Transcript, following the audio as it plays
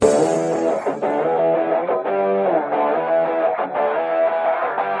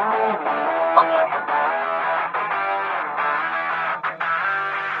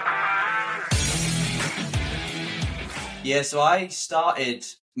Yeah, so I started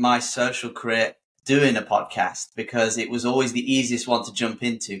my social career doing a podcast because it was always the easiest one to jump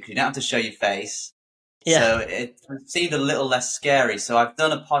into because you don't have to show your face. Yeah. So it seemed a little less scary. So I've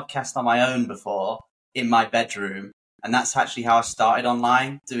done a podcast on my own before in my bedroom. And that's actually how I started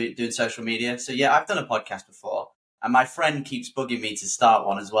online, doing social media. So yeah, I've done a podcast before. And my friend keeps bugging me to start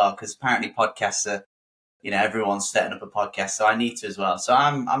one as well because apparently podcasts are, everyone's setting up a podcast. So I need to as well. So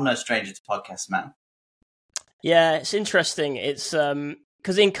I'm no stranger to podcasts, man. Yeah, it's interesting. It's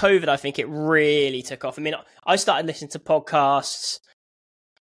because in COVID, I think it really took off. I mean, I started listening to podcasts.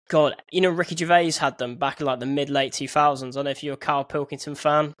 God, Ricky Gervais had them back in like the mid-late 2000s. I don't know if you're a Carl Pilkington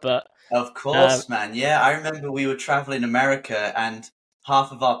fan, but... Of course, man. Yeah, I remember we were traveling America and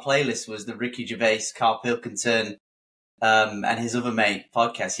half of our playlist was the Ricky Gervais, Carl Pilkington, and his other mate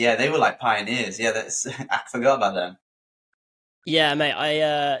podcast. Yeah, they were like pioneers. Yeah, I forgot about them. Yeah,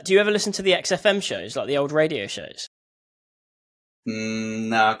 mate. Do you ever listen to the XFM shows, like the old radio shows?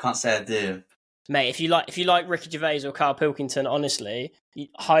 No, I can't say I do. Mate, if you like Ricky Gervais or Carl Pilkington, honestly, I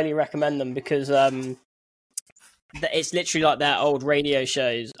highly recommend them because it's literally like their old radio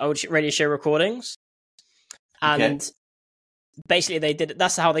show recordings, and basically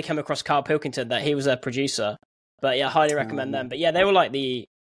that's how they came across Carl Pilkington, that he was their producer. But yeah, highly recommend them. But yeah, they were like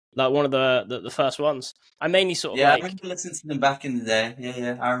one of the first ones. I mainly sort of I remember listening to them back in the day.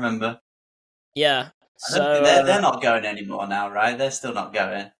 Yeah, I remember. Yeah, so they're not going anymore now, right? They're still not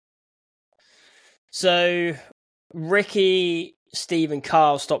going. So Ricky, Steve, and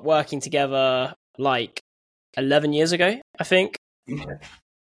Carl stopped working together like 11 years ago, I think.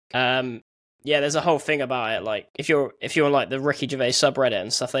 Okay. Yeah, there's a whole thing about it. Like, if you're on like the Ricky Gervais subreddit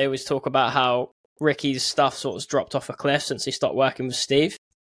and stuff, they always talk about how Ricky's stuff sort of dropped off a cliff since he stopped working with Steve,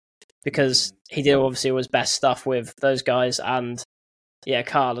 because he did obviously all his best stuff with those guys and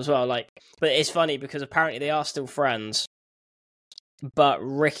Carl as well. Like, but it's funny because apparently they are still friends, but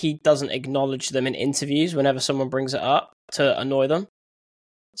Ricky doesn't acknowledge them in interviews whenever someone brings it up to annoy them.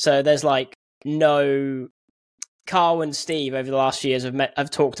 So there's like no... Carl and Steve over the last few years have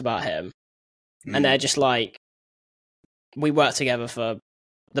talked about him, and they're just like, we worked together for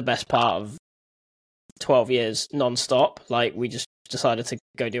the best part of 12 years non-stop. Like, we just decided to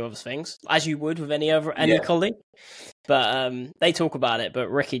go do other things, as you would with any colleague. But they talk about it, but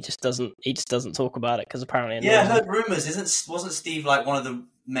Ricky just doesn't talk about it because apparently... I heard rumours. Wasn't Steve like one of the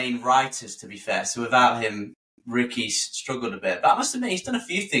main writers, to be fair? So without him, Ricky struggled a bit. But I must admit, he's done a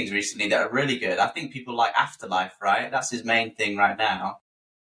few things recently that are really good. I think people like Afterlife, right? That's his main thing right now.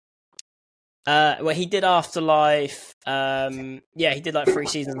 Well, he did Afterlife. He did like 3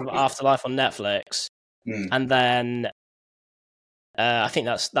 seasons of Afterlife on Netflix. And then I think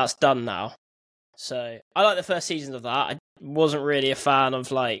that's done now. So I like the first season of that. I wasn't really a fan of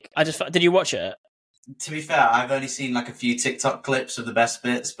did you watch it? To be fair, I've only seen like a few TikTok clips of the best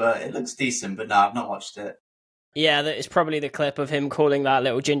bits, but it looks decent. But no, I've not watched it. Yeah, it's probably the clip of him calling that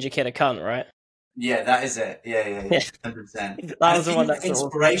little ginger kid a cunt, right? Yeah, that is it. Yeah, 100%. That was the one that's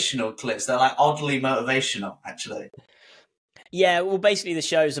inspirational clips. They're like oddly motivational, actually. Yeah, well, basically the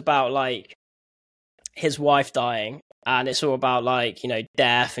show's about like his wife dying, and it's all about like,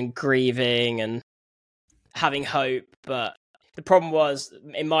 death and grieving and having hope. But the problem was,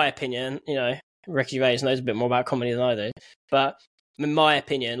 in my opinion, Ricky Gervais knows a bit more about comedy than I do, but in my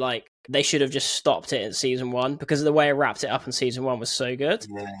opinion, like, they should have just stopped it in season 1 because the way it wrapped it up in season 1 was so good.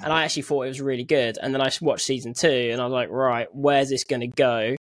 Yeah. And I actually thought it was really good. And then I watched season 2 and I was like, right, where's this going to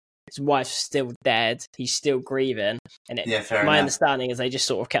go? His wife's still dead. He's still grieving. And my understanding is they just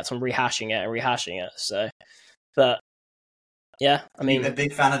sort of kept on rehashing it. So, but yeah, I mean... Are you a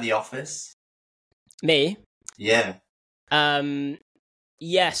big fan of The Office? Me? Yeah.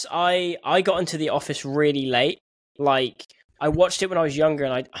 Yes, I got into The Office really late. Like, I watched it when I was younger,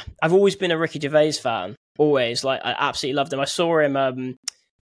 and I've always been a Ricky Gervais fan. Always, like, I absolutely loved him. I saw him.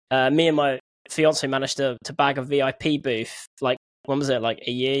 Me and my fiance managed to bag a VIP booth. Like, when was it? Like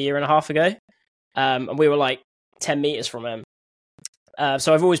a year and a half ago. And we were like 10 meters from him.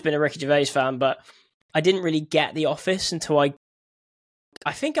 So I've always been a Ricky Gervais fan, but I didn't really get The Office until I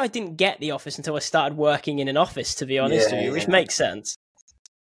think I didn't get The Office until I started working in an office, to be honest with you, which makes sense.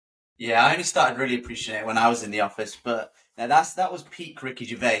 Yeah, I only started really appreciating it when I was in The Office, but that was peak Ricky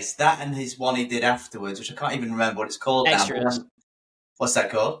Gervais. That and his one he did afterwards, which I can't even remember what it's called Extras. now. What's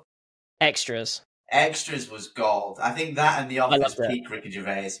that called? Extras. Extras was gold. I think that and The Office peak Ricky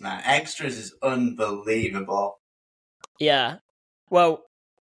Gervais, man. Extras is unbelievable. Yeah. Well,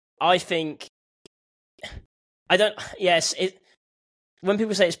 I think... I don't... Yes, when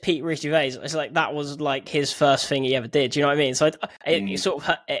people say it's Pete Ricky Gervais, it's like that was like his first thing he ever did. Do you know what I mean? So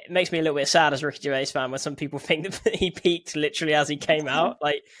it makes me a little bit sad as a Ricky Gervais fan when some people think that he peaked literally as he came out,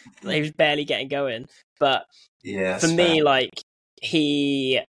 like he was barely getting going. But for me, like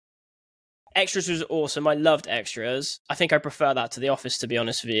Extras was awesome. I loved Extras. I think I prefer that to The Office, to be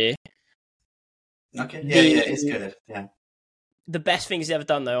honest with you. Okay, yeah, it's good. Yeah. The best thing he's ever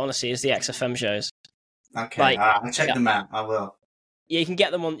done, though, honestly, is the XFM shows. Okay, like, I'll check them out. I will. Yeah, you can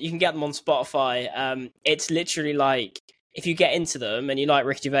get them on Spotify. It's literally like if you get into them and you like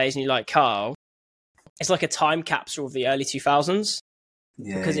Ricky Gervais and you like Carl, it's like a time capsule of the early 2000s.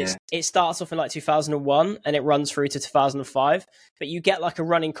 Yeah, because it starts off in like 2001 and it runs through to 2005. But you get like a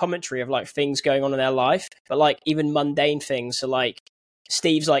running commentary of like things going on in their life, but like even mundane things. So like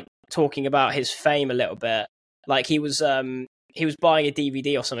Steve's like talking about his fame a little bit. Like he was buying a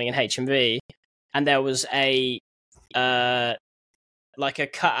DVD or something in HMV, and there was a like a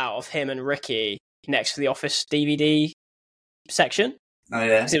cutout of him and Ricky next to the Office DVD section. Oh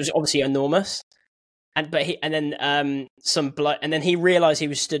yeah, because it was obviously enormous. And then he realized he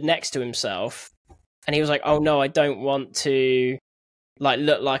was stood next to himself, and he was like, "Oh no, I don't want to like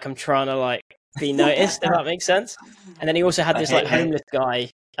look like I'm trying to like be noticed." If that makes sense. And then he also had this like homeless guy.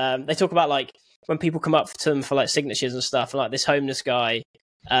 They talk about like when people come up to him for like signatures and stuff, and like this homeless guy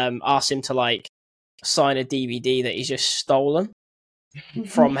asked him to like sign a DVD that he's just stolen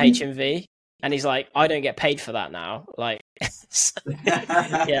from HMV, and he's like, "I don't get paid for that now." Like,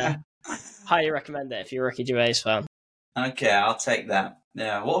 yeah, highly recommend it if you're a Ricky Gervais fan. Okay, I'll take that.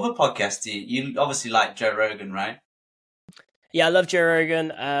 Yeah, what other podcasts do you obviously like Joe Rogan, right? Yeah, I love Joe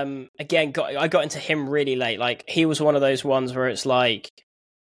Rogan. Again, I got into him really late. Like, he was one of those ones where it's like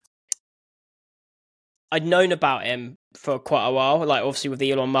I'd known about him for quite a while. Like, obviously with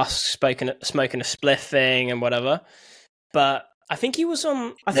the Elon Musk smoking a spliff thing and whatever. But I think he was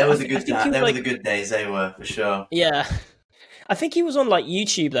on. There were the good days. They were for sure. Yeah, I think he was on like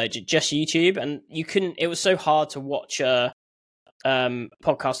YouTube though, just YouTube, and you couldn't. It was so hard to watch a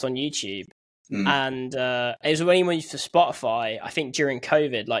podcast on YouTube, and it was when he went for Spotify. I think during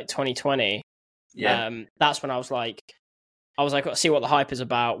COVID, like 2020. Yeah, that's when I was like, let's see what the hype is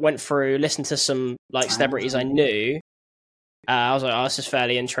about. Went through, listened to some like celebrities I knew. I was like, oh, this is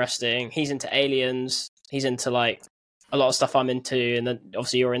fairly interesting. He's into aliens. He's into like a lot of stuff I'm into, and then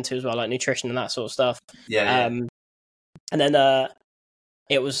obviously you're into as well, like nutrition and that sort of stuff. Yeah. And then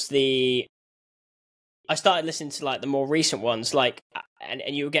it was I started listening to like the more recent ones, like, and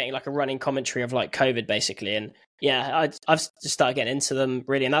you were getting like a running commentary of like COVID basically, and yeah, I've just started getting into them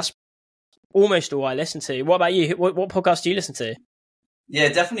really, and that's almost all I listen to. What about you? What podcast do you listen to? Yeah,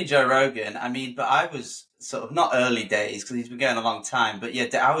 definitely Joe Rogan. I mean, but I was sort of not early days because he's been going a long time, but yeah,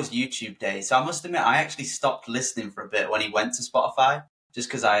 I was YouTube days. So I must admit, I actually stopped listening for a bit when he went to Spotify, just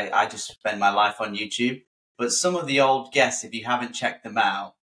because I just spend my life on YouTube. But some of the old guests, if you haven't checked them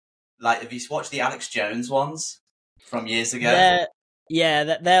out, like have you watched the Alex Jones ones from years ago?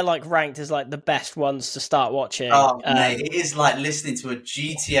 They're like ranked as like the best ones to start watching. Oh, mate, it is like listening to a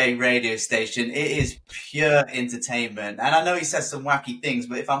GTA radio station. It is pure entertainment. And I know he says some wacky things,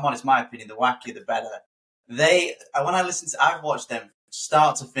 but if I'm honest, my opinion, the wackier the better. I've watched them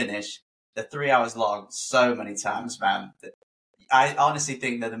start to finish. They're 3 hours long so many times, man. I honestly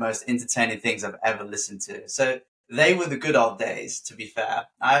think they're the most entertaining things I've ever listened to. So they were the good old days, to be fair.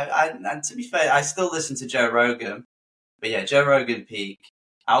 And to be fair, I still listen to Joe Rogan. But yeah, Joe Rogan peak.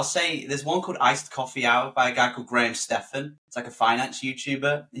 I'll say there's one called Iced Coffee Hour by a guy called Graham Stephan. It's like a finance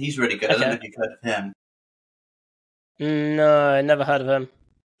YouTuber. He's really good. Okay. I don't know if you've heard of him. No, I never heard of him.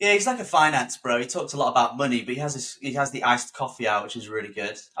 Yeah, he's like a finance bro. He talks a lot about money, but he has the Iced Coffee Hour, which is really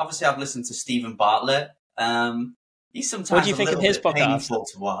good. Obviously, I've listened to Stephen Bartlett. He's sometimes what do you think of his podcast? Painful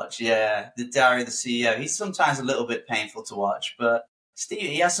to watch. Yeah, the Diary of the CEO. He's sometimes a little bit painful to watch, but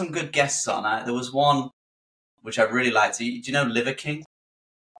he has some good guests on. There was one which I really liked. Do you know Liver King?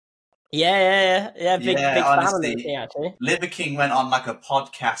 Yeah. Big honestly, fan of him, actually. Liver King went on like a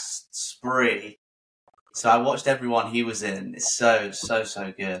podcast spree. So I watched everyone he was in. It's so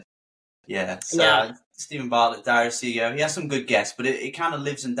good. Yeah. So Stephen Bartlett, Diary CEO, he has some good guests, but it kind of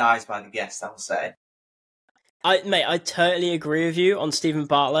lives and dies by the guests, I would say. I totally agree with you on Stephen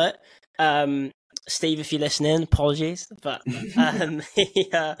Bartlett. Steve, if you're listening, apologies, but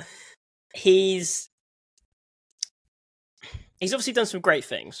he's obviously done some great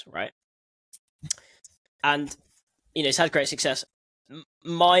things, right? And he's had great success.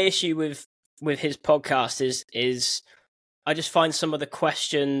 My issue with his podcast is I just find some of the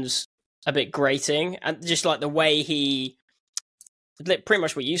questions a bit grating, and just like the way he, pretty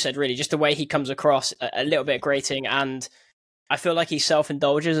much what you said, really, just the way he comes across a little bit grating, and I feel like he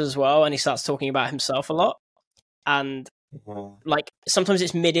self-indulges as well, and he starts talking about himself a lot. And like sometimes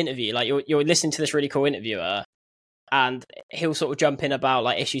it's mid-interview, like you're listening to this really cool interviewer, and he'll sort of jump in about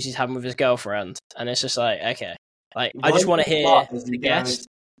like issues he's having with his girlfriend, and it's just like, okay, like I just want to hear the guest.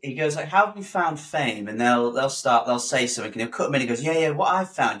 He goes like, "How have you found fame?" And they'll say something, and he'll cut them in. He goes, "Yeah, what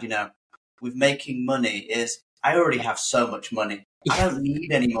I've found, with making money is I already have so much money. I don't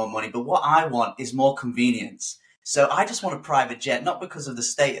need any more money, but what I want is more convenience. So I just want a private jet, not because of the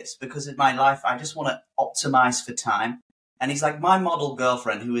status, because in my life, I just want to optimize for time." And he's like, my model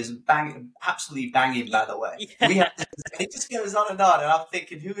girlfriend, who is absolutely banging, by the way. Yeah. It just goes on, and I'm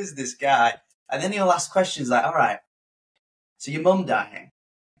thinking, who is this guy? And then he'll ask questions like, all right, so your mum dying,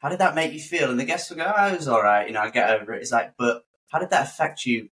 how did that make you feel? And the guest will go, it was all right, I get over it. It's like, but how did that affect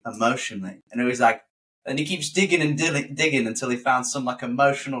you emotionally? And it was like, and he keeps digging and digging until he found some like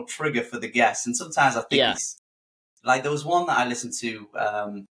emotional trigger for the guest. And sometimes I think he's like, there was one that I listened to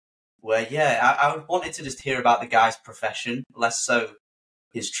where, I wanted to just hear about the guy's profession, less so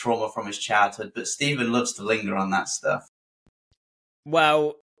his trauma from his childhood. But Stephen loves to linger on that stuff.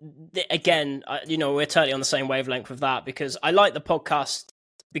 Well, again, we're totally on the same wavelength with that, because I like the podcast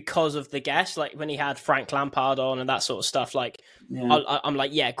because of the guest, like when he had Frank Lampard on and that sort of stuff. Like, I'm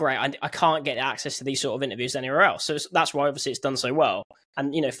like, yeah, great. I can't get access to these sort of interviews anywhere else. So that's why obviously it's done so well.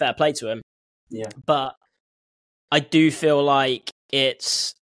 And, fair play to him. Yeah. But I do feel like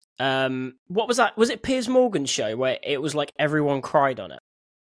it's, what was that? Was it Piers Morgan's show where it was like everyone cried on it?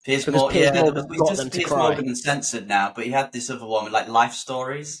 Piers Morgan Uncensored now, but he had this other one with like life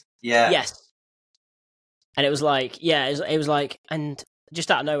stories. Yeah. Yes. And it was like, it was like, and just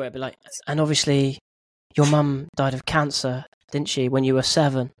out of nowhere, it'd be like, and obviously your mum died of cancer, didn't she, when you were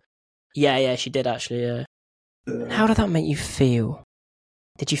 7? Yeah, she did actually, yeah. How did that make you feel?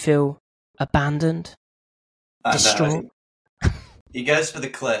 Did you feel abandoned? Distraught? He goes for the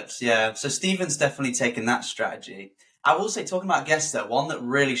clips, yeah. So Stephen's definitely taken that strategy. I will say, talking about guests, though, one that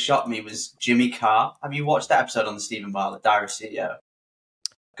really shocked me was Jimmy Carr. Have you watched that episode on the Stephen Bartlett Diary CEO?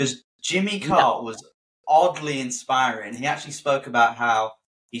 Because Jimmy Carr was oddly inspiring. He actually spoke about how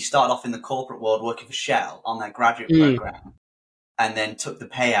he started off in the corporate world working for Shell on their graduate program, and then took the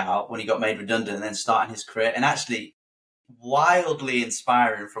payout when he got made redundant, and then started his career. And actually, wildly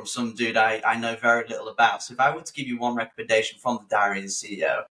inspiring from some dude I know very little about. So if I were to give you one recommendation from the Diary of the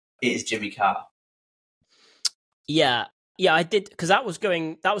CEO, it is Jimmy Carr. Yeah, I did, because that was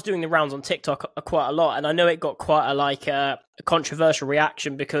doing the rounds on TikTok quite a lot, and I know it got quite a controversial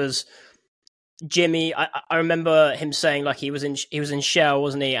reaction, because Jimmy, I remember him saying like he was in Shell,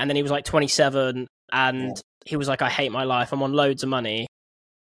 wasn't he? And then he was like 27, and he was like, I hate my life, I'm on loads of money.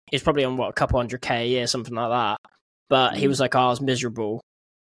 He's probably on a couple $100K a year, something like that. But he was like, I was miserable,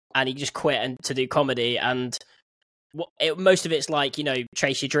 and he just quit to do comedy. And most of it's like,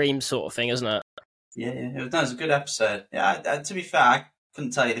 chase your dreams sort of thing, isn't it? Yeah. It was a good episode. Yeah, to be fair, I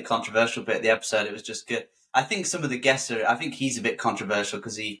couldn't tell you the controversial bit of the episode. It was just good. I think some of the guests I think he's a bit controversial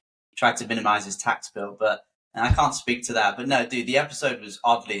because he tried to minimize his tax bill, and I can't speak to that. But no, dude, the episode was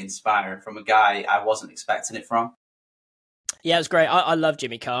oddly inspiring from a guy I wasn't expecting it from. Yeah, it was great. I love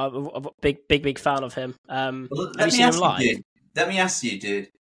Jimmy Carr. I'm a big fan of him. Have you seen him live? Let me ask you, dude.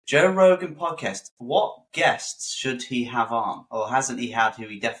 Joe Rogan podcast, what guests should he have on? Or hasn't he had who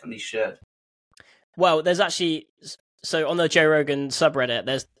he definitely should? Well, there's actually... So on the Joe Rogan subreddit,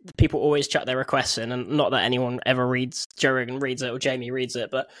 there's people always chuck their requests in, and not that anyone ever reads, Joe Rogan reads it or Jamie reads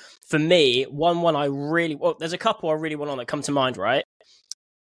it, but for me, one I really... Well, there's a couple I really want on that come to mind, right?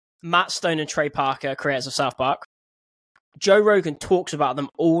 Matt Stone and Trey Parker, creators of South Park. Joe Rogan talks about them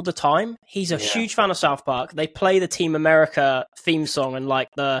all the time. He's a huge fan of South Park. They play the Team America theme song and like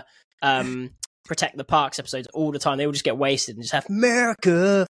the Protect the Parks episodes all the time. They all just get wasted and just have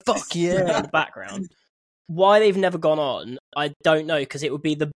America, fuck yeah, in the background. Why they've never gone on, I don't know, because it would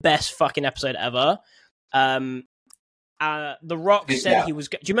be the best fucking episode ever. The Rock said he was...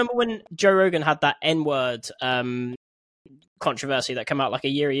 Do you remember when Joe Rogan had that N-word controversy that came out like a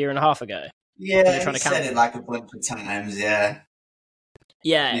year and a half ago? Yeah, he said it like a bunch of times, yeah.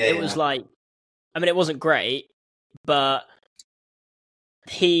 Yeah, it was like... I mean, it wasn't great, but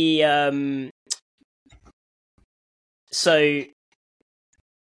he... So...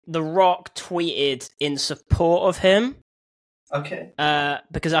 The Rock tweeted in support of him. Okay.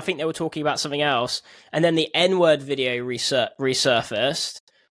 Because I think they were talking about something else. And then the N-word video resurfaced.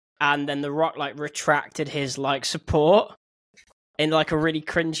 And then The Rock, retracted his, support in, a really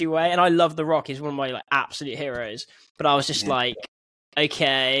cringy way. And I love The Rock. He's one of my, absolute heroes. But I was just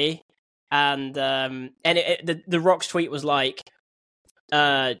okay. And The Rock's tweet was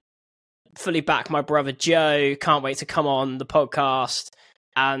fully back my brother Joe. Can't wait to come on the podcast.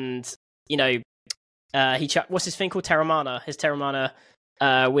 And, you know, what's his thing called? Terramana. His Terramana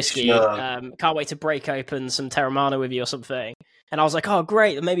whiskey. Sure. Can't wait to break open some Terramana with you or something. And I was like, oh,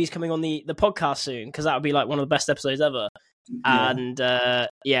 great. Maybe he's coming on the podcast soon, because that would be like one of the best episodes ever. Yeah. And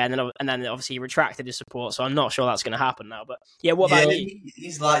and then obviously he retracted his support, so I'm not sure that's going to happen now. But yeah, what about you?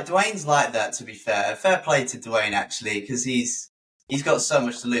 He's like, Dwayne's like that, to be fair play to Dwayne, actually, because he's got so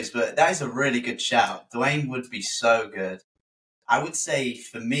much to lose. But that is a really good shout. Dwayne would be so good. I would say,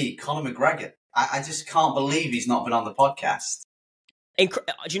 for me, Conor McGregor. I just can't believe he's not been on the podcast. Do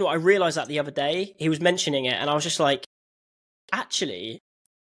you know what? I realised that the other day. He was mentioning it, and I was just like, actually,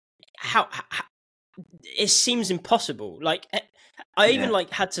 how it seems impossible. Like, I even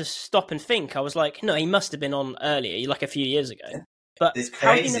like had to stop and think. I was like, no, he must have been on earlier, like a few years ago. But it's crazy.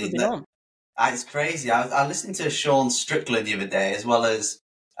 How have he never been on? It's crazy. I listened to Sean Strickland the other day, as well as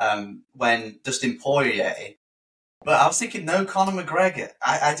when Dustin Poirier. But I was thinking, no, Conor McGregor.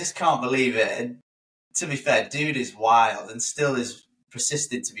 I just can't believe it. And to be fair, dude is wild and still is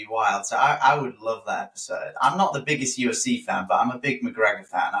persistent to be wild. So I would love that episode. I'm not the biggest UFC fan, but I'm a big McGregor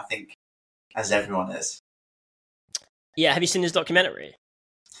fan, I think, as everyone is. Yeah, have you seen his documentary?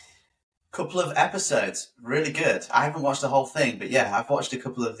 Couple of episodes, really good. I haven't watched the whole thing, but yeah, I've watched a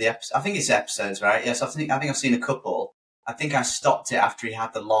couple of the episodes. I think it's episodes, right? Yes, I think I've seen a couple. I think I stopped it after he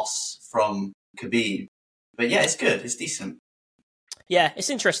had the loss from Khabib. But yeah, it's good. It's decent. Yeah, it's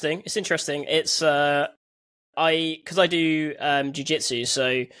interesting. It's because I do jiu-jitsu,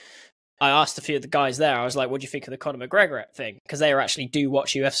 so I asked a few of the guys there. I was like, "What do you think of the Conor McGregor thing?" Because they actually do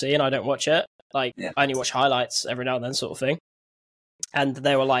watch UFC, and I don't watch it. Like, I only watch highlights every now and then, sort of thing. And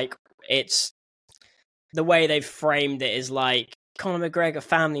they were like, "It's the way they've framed it is like Conor McGregor,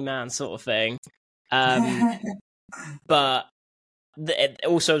 family man, sort of thing." But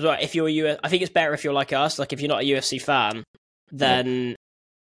also as well, if you're I think it's better if you're like us. Like, if you're not a UFC fan, then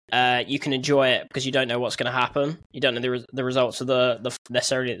you can enjoy it because you don't know what's going to happen. You don't know the results of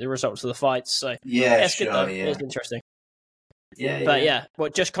necessarily the results of the fights. So it's good though. Yeah. It's interesting. But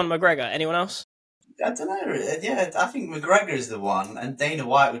what? Just Conor McGregor? Anyone else? I don't know. Yeah, I think McGregor is the one, and Dana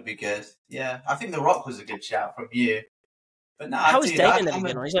White would be good. Yeah, I think The Rock was a good shout from you. But no, how is Dana never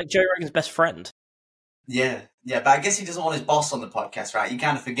been on? He's like Joe Rogan's best friend. Yeah, but I guess he doesn't want his boss on the podcast, right? You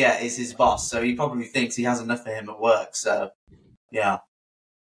kind of forget it's his boss, so he probably thinks he has enough of him at work. So, yeah.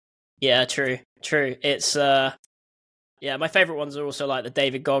 Yeah, true. It's my favourite ones are also like the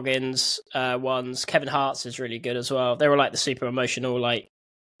David Goggins ones. Kevin Hart's is really good as well. They were like the super emotional,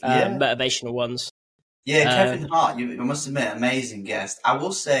 motivational ones. Yeah, Kevin Hart, I must admit, amazing guest. I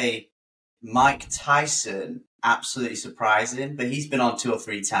will say Mike Tyson, absolutely surprising, but he's been on 2 or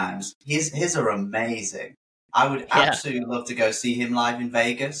 3 times. His are amazing. I would absolutely love to go see him live in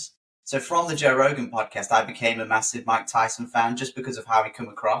Vegas. So from the Joe Rogan podcast, I became a massive Mike Tyson fan just because of how he come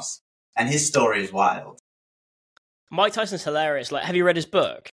across. And his story is wild. Mike Tyson's hilarious. Like, have you read his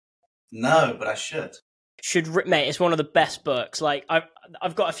book? No, but I should. Mate, it's one of the best books. Like,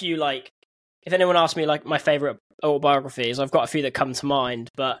 I've got a few, like, if anyone asks me, like, my favourite autobiographies, I've got a few that come to mind,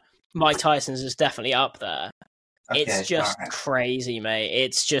 but Mike Tyson's is definitely up there. Okay, it's just crazy, mate.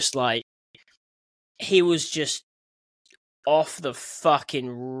 It's just, like, he was just off the fucking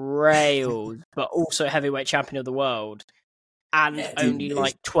rails, but also heavyweight champion of the world, and only,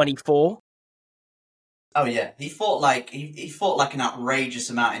 like, 24. Oh yeah, he fought like an outrageous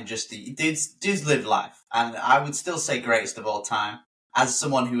amount in just dudes live life, and I would still say greatest of all time as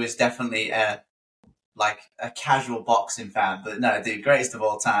someone who is definitely a casual boxing fan. But no, dude, greatest of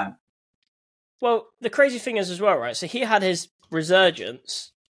all time. Well, the crazy thing is as well, right? So he had his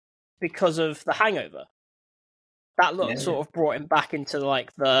resurgence because of The Hangover. That sort of brought him back into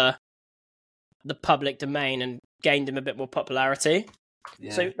like the public domain and gained him a bit more popularity.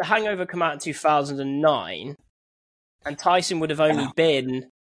 Yeah. So The Hangover came out in 2009, and Tyson would have only been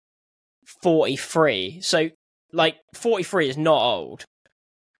 43. So, like, 43 is not old.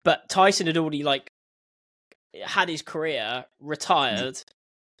 But Tyson had already, like, had his career, retired,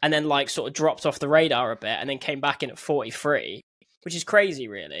 and then, like, sort of dropped off the radar a bit, and then came back in at 43, which is crazy,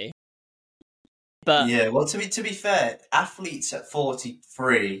 really. But yeah, well, to be fair, athletes at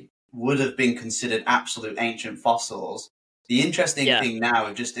 43 would have been considered absolute ancient fossils. The interesting thing now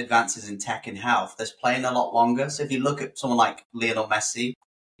with just advances in tech and health, they're playing a lot longer. So if you look at someone like Lionel Messi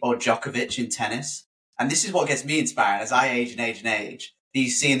or Djokovic in tennis, and this is what gets me inspired as I age,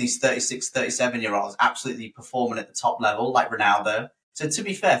 seeing these 36, 37-year-olds absolutely performing at the top level like Ronaldo. So to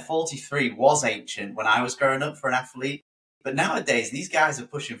be fair, 43 was ancient when I was growing up for an athlete. But nowadays, these guys are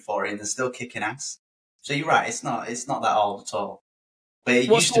pushing 40 and they're still kicking ass. So you're right, it's not that old at all. but it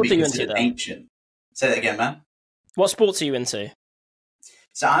What used to sports be are you into considered then? ancient. Say that again, man. What sports are you into?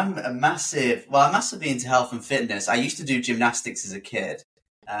 So I'm massively into health and fitness. I used to do gymnastics as a kid,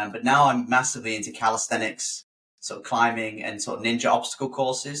 but now I'm massively into calisthenics, sort of climbing and sort of ninja obstacle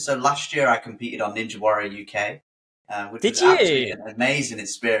courses. So last year I competed on Ninja Warrior UK, which Did was absolutely you? an amazing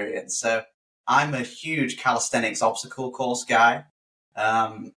experience. So I'm a huge calisthenics obstacle course guy.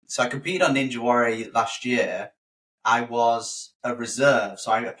 So I competed on Ninja Warrior last year. I was a reserve.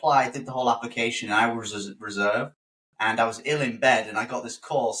 So I applied, did the whole application, and I was a reserve. And I was ill in bed, and I got this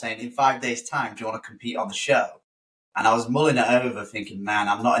call saying, in 5 days' time, do you want to compete on the show? And I was mulling it over, thinking, man,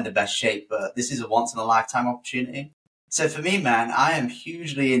 I'm not in the best shape, but this is a once in a lifetime opportunity. So for me, man, I am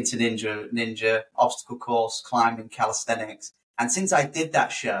hugely into ninja, obstacle course, climbing, calisthenics. And since I did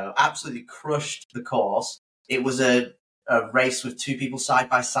that show, absolutely crushed the course. It was a race with two people side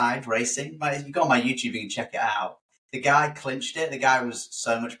by side racing. If you go on my YouTube, you can check it out. The guy clinched it. The guy was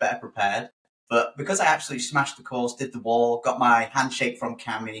so much better prepared. But because I absolutely smashed the course, did the wall, got my handshake from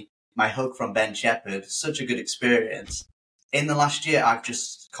Cammy, my hug from Ben Shepherd, such a good experience. In the last year, I've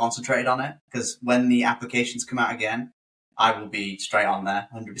just concentrated on it because when the applications come out again, I will be straight on there,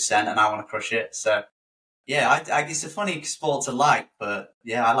 100%, and I want to crush it. So, yeah, it's a funny sport to like, but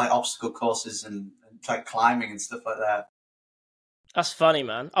yeah, I like obstacle courses and like climbing and stuff like that. That's funny,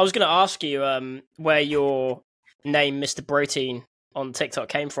 man. I was going to ask you where your name, MrBrotein, on TikTok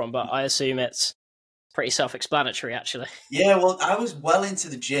came from, but I assume it's pretty self-explanatory, actually. Yeah, well, I was well into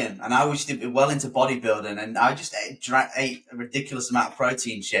the gym, and I was well into bodybuilding, and I just ate a ridiculous amount of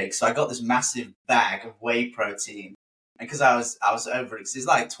protein shakes. So I got this massive bag of whey protein, and because I was over it, 'cause it's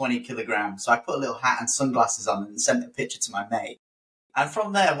like 20 kilograms. So I put a little hat and sunglasses on and sent a picture to my mate. And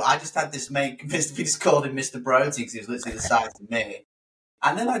from there, I just had this mate, we just called him MrBrotein because he was literally the size of me.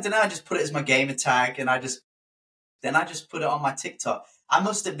 And then I don't know, I just put it as my gamer tag, and I just put it on my TikTok. I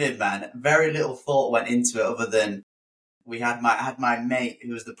must admit, man, very little thought went into it other than I had my mate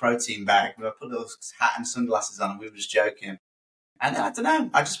who was the protein bag. I put a little hat and sunglasses on, and we were just joking. And then I don't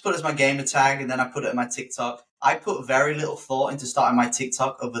know, I just put it as my gamer tag, and then I put it in my TikTok. I put very little thought into starting my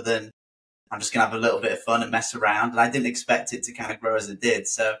TikTok other than I'm just gonna have a little bit of fun and mess around. And I didn't expect it to kind of grow as it did.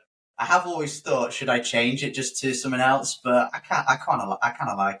 So I have always thought, should I change it just to something else? But I kind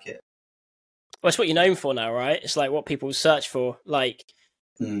of like it. Well, it's what you're known for now, right? It's like what people search for. Like,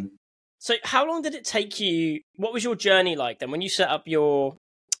 So how long did it take you? What was your journey like then when you set up your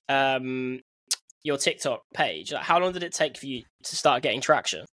TikTok page? Like, how long did it take for you to start getting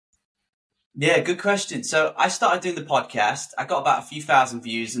traction? Yeah, good question. So I started doing the podcast. I got about a few thousand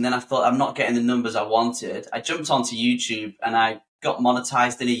views, and then I thought I'm not getting the numbers I wanted. I jumped onto YouTube and I got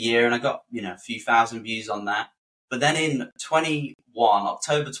monetized in a year, and I got a few thousand views on that. But then in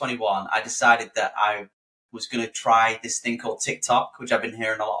October 21, I decided that I was going to try this thing called TikTok, which I've been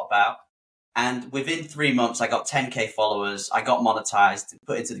hearing a lot about. And within 3 months, I got 10K followers. I got monetized,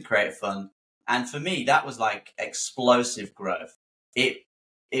 put into the Creative Fund. And for me, that was like explosive growth.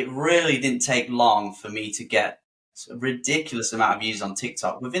 It really didn't take long for me to get a ridiculous amount of views on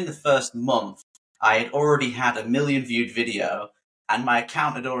TikTok. Within the first month, I had already had a 1 million viewed video, and my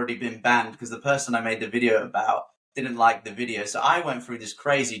account had already been banned because the person I made the video about didn't like the video. So I went through this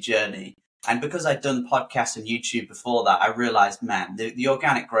crazy journey. And because I'd done podcasts and YouTube before that, I realized, man, the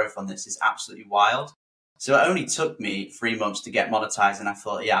organic growth on this is absolutely wild. So it only took me 3 months to get monetized, and I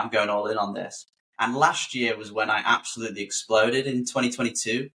thought, yeah, I'm going all in on this. And last year was when I absolutely exploded in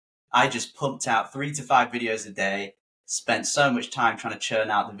 2022. I just pumped out 3 to 5 videos a day, spent so much time trying to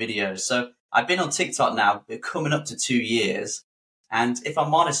churn out the videos. So I've been on TikTok now, coming up to 2 years. And if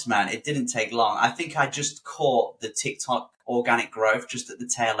I'm honest, man, it didn't take long. I think I just caught the TikTok organic growth just at the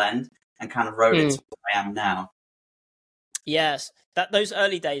tail end and kind of rode it to where I am now. Yes, those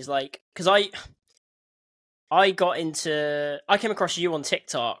early days, like, because I came across you on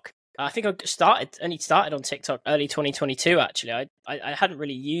TikTok. I think I only started on TikTok early 2022. Actually, I hadn't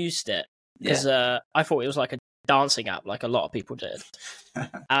really used it because I thought it was like a dancing app, like a lot of people did.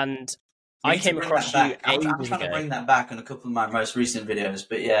 And I came across you. I'm trying to bring that back on a couple of my most recent videos,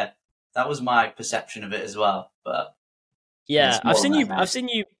 but yeah, that was my perception of it as well. But yeah, I've seen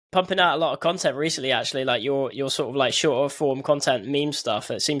you pumping out a lot of content recently. Actually, like your sort of like shorter form content, meme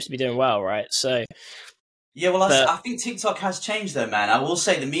stuff. It seems to be doing well, right? So. Yeah, well, I think TikTok has changed though, man. I will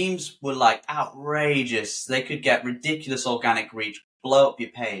say the memes were like outrageous. They could get ridiculous organic reach, blow up your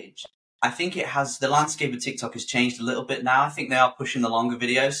page. I think the landscape of TikTok has changed a little bit now. I think they are pushing the longer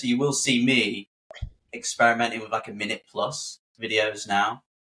videos. So you will see me experimenting with like a minute plus videos now.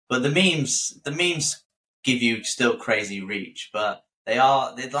 But the memes give you still crazy reach. But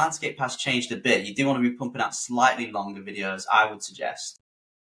The landscape has changed a bit. You do want to be pumping out slightly longer videos, I would suggest.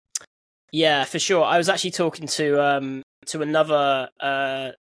 Yeah, for sure. I was actually talking to another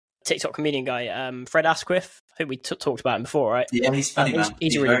TikTok comedian guy, Fred Asquith, who we talked about him before, right? Yeah, he's funny, man.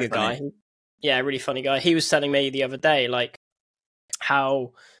 He's a really good guy. Yeah, really funny guy. He was telling me the other day, like,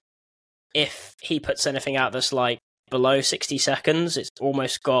 how if he puts anything out that's like below 60 seconds, it's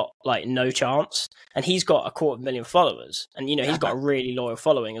almost got like no chance. And he's got 250,000 followers, and he's got a really loyal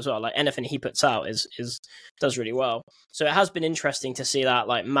following as well. Like, anything he puts out is does really well. So it has been interesting to see that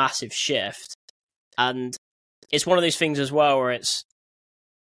like massive shift. And it's one of those things as well where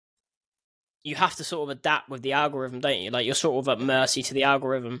you have to sort of adapt with the algorithm, don't you? Like, you're sort of at mercy to the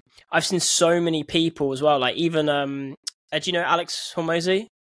algorithm. I've seen so many people as well, like even do you know Alex Hormozy?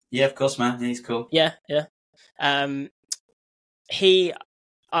 Yeah, of course, man. He's cool. Yeah. He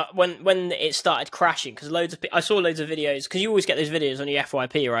when it started crashing, because I saw loads of videos, because you always get those videos on your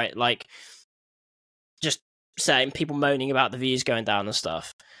FYP, right? Like, just saying people moaning about the views going down and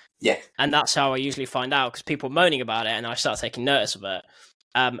stuff. Yeah. And that's how I usually find out, because people moaning about it, and I start taking notice of it.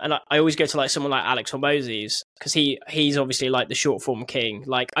 And I always go to like someone like Alex Hormozy's, because he's obviously like the short form king.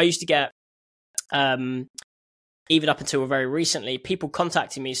 Like, I used to get even up until very recently, people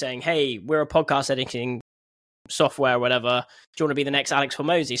contacting me saying, "Hey, we're a podcast editing software, whatever. Do you want to be the next Alex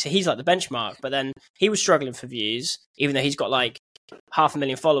Hormozy?" So he's like the benchmark. But then he was struggling for views, even though he's got like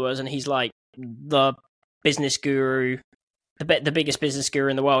 500,000 followers, and he's like the business guru, the biggest business guru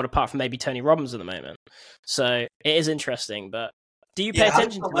in the world, apart from maybe Tony Robbins at the moment. So it is interesting. But do you pay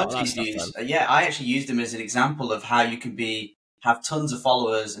attention to that stuff? Yeah, I actually used him as an example of how you can have tons of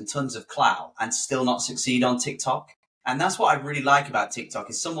followers and tons of clout and still not succeed on TikTok. And that's what I really like about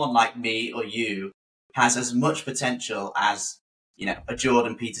TikTok, is someone like me or you has as much potential as, a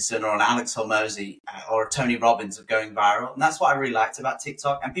Jordan Peterson or an Alex Hormozy or a Tony Robbins of going viral. And that's what I really liked about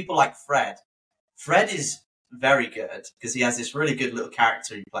TikTok. And people like Fred. Fred is very good because he has this really good little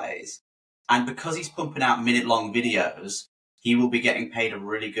character he plays. And because he's pumping out minute-long videos, he will be getting paid a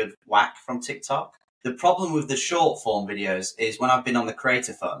really good whack from TikTok. The problem with the short form videos is when I've been on the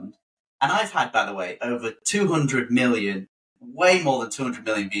Creator Fund, and I've had, by the way, over 200 million, way more than 200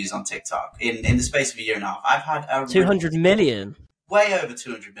 million views on TikTok in the space of a year and a half. I've had 200 million? Way over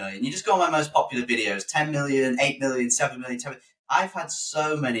 200 million. You just go on my most popular videos, 10 million, 8 million, 7 million, 10 million. I've had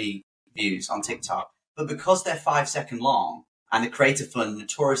so many views on TikTok, but because they're 5 second long and the Creator Fund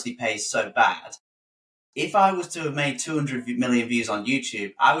notoriously pays so bad, if I was to have made 200 million views on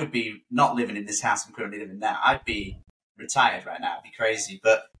YouTube, I would be not living in this house I'm currently living in now. I'd be retired right now. It'd be crazy.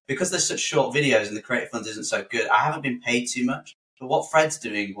 But because there's such short videos and the Creator Fund isn't so good, I haven't been paid too much. But what Fred's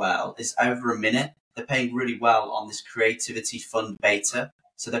doing well is over a minute. They're paying really well on this Creativity Fund beta.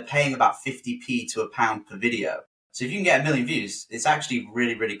 So they're paying about 50p to £1 per video. So if you can get 1 million views, it's actually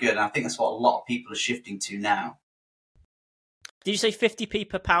really, really good. And I think that's what a lot of people are shifting to now. Did you say 50p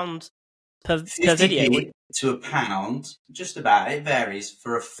per pound per video? To £1, just about. It varies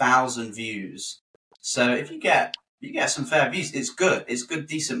for 1,000 views. So if you get some fair views, it's good. It's good,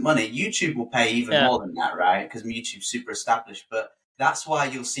 decent money. YouTube will pay even more than that, right? Because YouTube's super established. But that's why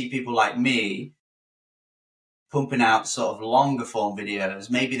you'll see people like me pumping out sort of longer form videos.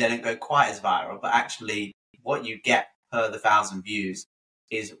 Maybe they don't go quite as viral, but actually what you get per the 1,000 views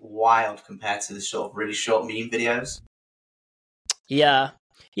is wild compared to the sort of really short meme videos. Yeah.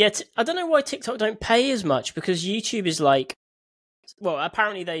 Yeah, I don't know why TikTok don't pay as much, because YouTube is like, well,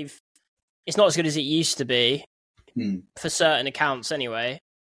 apparently it's not as good as it used to be for certain accounts anyway,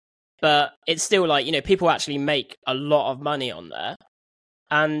 but it's still like, people actually make a lot of money on there.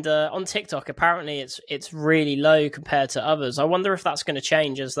 And on TikTok, apparently it's really low compared to others. I wonder if that's going to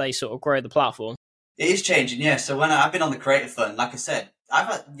change as they sort of grow the platform. It is changing, yeah. So when I've been on the Creator Fund, like I said, I've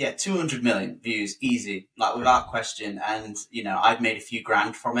had 200 million views, easy, like without question. And, I've made a few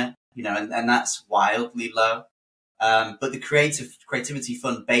grand from it, and that's wildly low. But the Creativity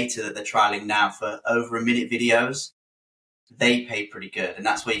Fund beta that they're trialing now for over a minute videos, they pay pretty good. And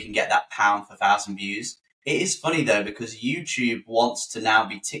that's where you can get that £1 for 1,000 views. It is funny though, because YouTube wants to now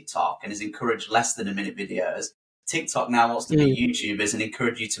be TikTok and has encouraged less than a minute videos. TikTok now wants to be YouTubers and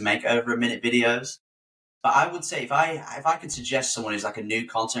encourage you to make over a minute videos. But I would say if I could suggest someone who's like a new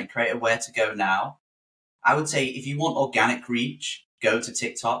content creator where to go now, I would say if you want organic reach, go to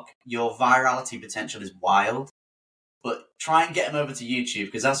TikTok. Your virality potential is wild, but try and get them over to YouTube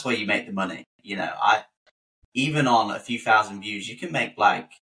because that's where you make the money. Even on a few thousand views, you can make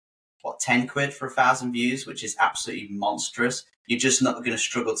 10 quid for 1,000 views, which is absolutely monstrous. You're just not going to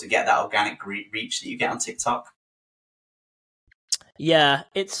struggle to get that organic reach that you get on TikTok. Yeah,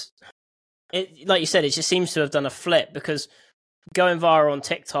 it like you said, it just seems to have done a flip, because going viral on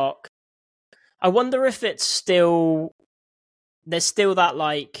TikTok. I wonder if it's still there's still that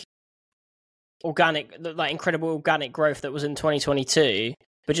like organic, like incredible organic growth that was in 2022,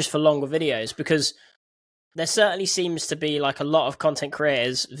 but just for longer videos, because there certainly seems to be like a lot of content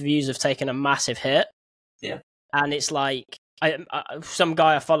creators' views have taken a massive hit. Yeah. And it's like some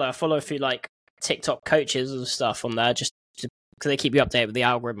guy I follow a few like TikTok coaches and stuff on there just because they keep you updated with the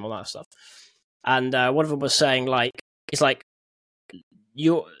algorithm and all that stuff. And one of them was saying like it's like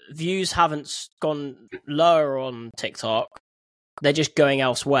your views haven't gone lower on TikTok; they're just going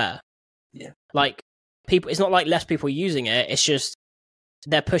elsewhere. Yeah, like people, it's not like less people using it; it's just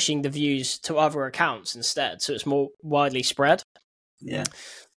they're pushing the views to other accounts instead, so it's more widely spread. Yeah.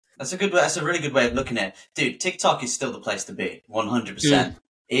 That's a really good way of looking at it. Dude, TikTok is still the place to be, 100%.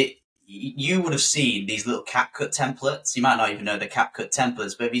 You would have seen these little CapCut templates. You might not even know the CapCut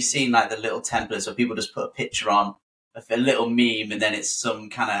templates, but have you seen like the little templates where people just put a picture on of a little meme and then it's some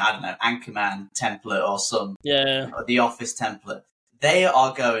kind of, I don't know, Anchorman template or some or The Office template? They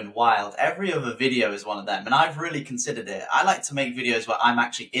are going wild. Every other video is one of them, and I've really considered it. I like to make videos where I'm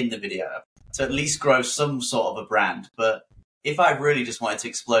actually in the video to at least grow some sort of a brand, but if I really just wanted to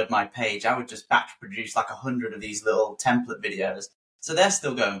explode my page, I would just batch produce like 100 of these little template videos. So they're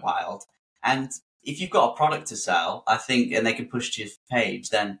still going wild. And if you've got a product to sell, I think, and they can push to your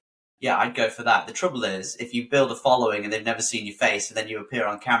page, then yeah, I'd go for that. The trouble is, if you build a following and they've never seen your face and then you appear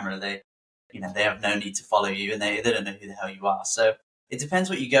on camera, they have no need to follow you and they don't know who the hell you are. So it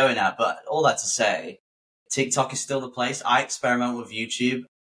depends what you're going at. But all that to say, TikTok is still the place. I experiment with YouTube,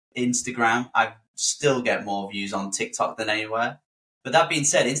 Instagram. I still get more views on TikTok than anywhere. But that being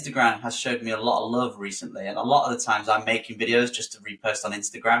said, Instagram has showed me a lot of love recently, and a lot of the times I'm making videos just to repost on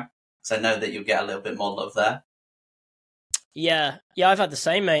Instagram because I know that you'll get a little bit more love there. Yeah, I've had the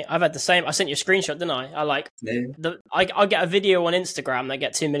same, mate. I've had the same. I sent you a screenshot, didn't I? I get a video on Instagram that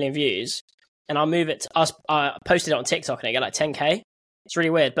get 2 million views, and I'll move it. I posted it on TikTok and I get like 10k. It's really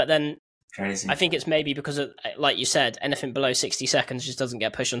weird, but then crazy. I think it's maybe because of, like you said, anything below 60 seconds just doesn't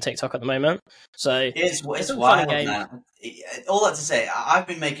get pushed on TikTok at the moment. So it's wild, man. All that to say, I've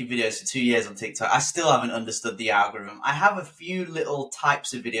been making videos for 2 years on TikTok. I still haven't understood the algorithm. I have a few little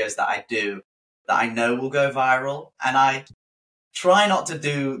types of videos that I do that I know will go viral, and I try not to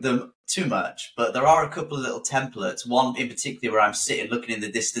do them too much, but there are a couple of little templates, one in particular where I'm sitting looking in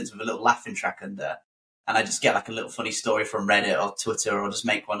the distance with a little laughing track under, and I just get like a little funny story from Reddit or Twitter or just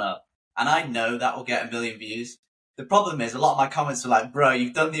make one up. And I know that will get 1 million views. The problem is a lot of my comments are like, bro,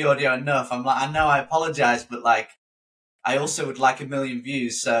 you've done the audio enough. I'm like, I know, I apologize, but like, I also would like 1 million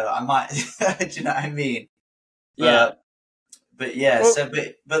views, so I might, do you know what I mean? Yeah. But yeah,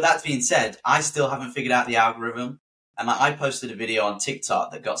 but that being said, I still haven't figured out the algorithm. And I posted a video on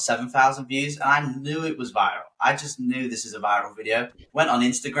TikTok that got 7,000 views, and I knew it was viral. I just knew this is a viral video. Went on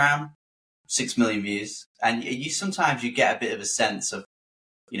Instagram, 6 million views. And sometimes you get a bit of a sense of,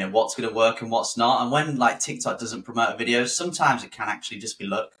 what's going to work and what's not. And when like TikTok doesn't promote a video, sometimes it can actually just be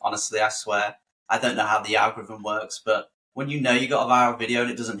luck. Honestly, I swear. I don't know how the algorithm works, but when you got a viral video and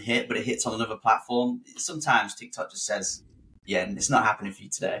it doesn't hit, but it hits on another platform, sometimes TikTok just says, yeah, it's not happening for you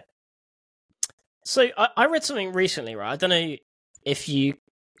today. So I read something recently, right? I don't know if you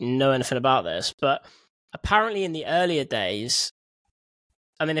know anything about this, but apparently in the earlier days,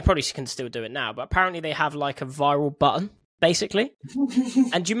 I mean, they probably can still do it now, but apparently they have like a viral button, basically.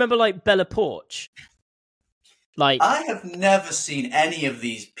 And do you remember like Bella Porch? Like, I have never seen any of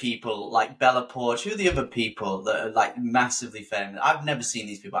these people like Bella Porch. Who are the other people that are like massively famous? I've never seen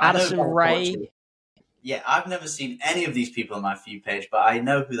these people. Addison Rae. Yeah, I've never seen any of these people on my For You page, but I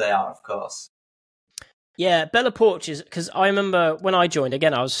know who they are, of course. Yeah, Bella Porch is, because I remember when I joined,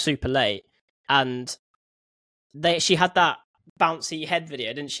 again, I was super late, and she had that bouncy head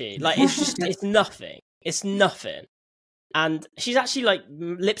video, didn't she? Like, it's just, it's nothing. It's nothing. And she's actually like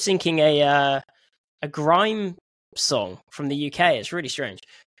lip syncing a grime song from the UK. It's really strange.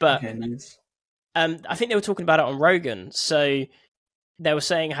 But okay, nice. I think they were talking about it on Rogan. So they were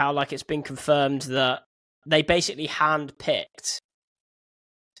saying how like it's been confirmed that they basically handpicked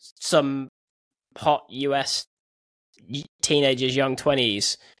some hot US teenagers, young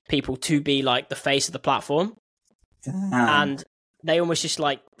 20s people to be like the face of the platform. Damn. And they almost just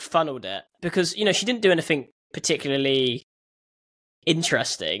like funneled it because, she didn't do anything particularly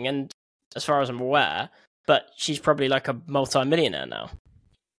interesting, and as far as I'm aware, but she's probably like a multi-millionaire now.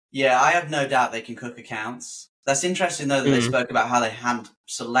 Yeah, I have no doubt they can cook accounts. That's interesting though that they spoke about how they hand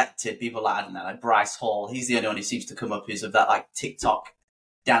selected people like, I don't know, like Bryce Hall. He's the only one who seems to come up who's of that like TikTok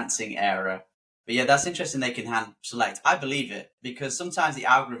dancing era. But yeah, that's interesting they can hand select. I believe it, because sometimes the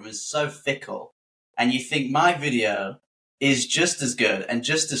algorithm is so fickle and you think my video is just as good and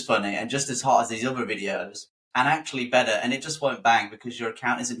just as funny and just as hot as these other videos, and actually better, and it just won't bang because your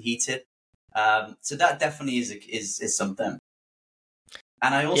account isn't heated. So that definitely is something.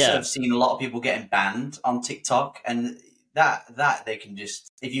 And I also have seen a lot of people getting banned on TikTok, and that they can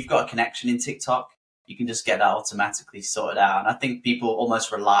just, if you've got a connection in TikTok, you can just get that automatically sorted out. And I think people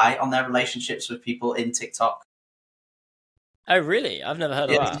almost rely on their relationships with people in TikTok. Oh, really? I've never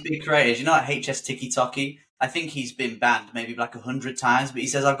heard of that. These big creators, you know, like HS Tiki I think he's been banned maybe like 100 times, but he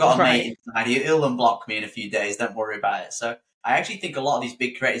says, I've got a mate inside, he'll unblock me in a few days, don't worry about it. So I actually think a lot of these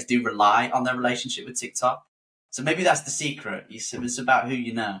big creators do rely on their relationship with TikTok. So maybe that's the secret. It's about who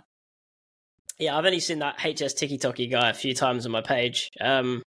you know. Yeah, I've only seen that HS Tiki guy a few times on my page.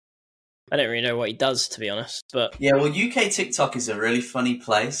 I don't really know what he does, to be honest. But yeah, well, UK TikTok is a really funny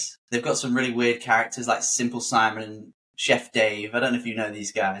place. They've got some really weird characters like Simple Simon, Chef Dave. I don't know if you know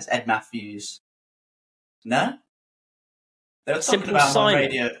these guys. Ed Matthews. No? They were talking about him on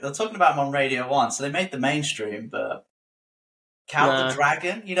radio. They were talking about him on Radio 1, so they made the mainstream, but Cal the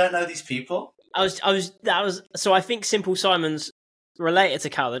Dragon? You don't know these people? So I think Simple Simon's related to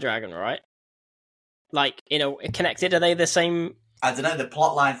Cal the Dragon, right? Like, you know, connected? Are they the same? I don't know, the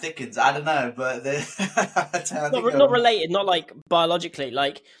plot line thickens. I don't know, but they're not related, not like biologically.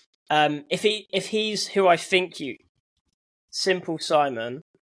 Like, if he's who I think Simple Simon's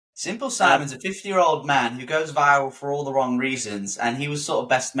a 50-year-old man who goes viral for all the wrong reasons, and he was sort of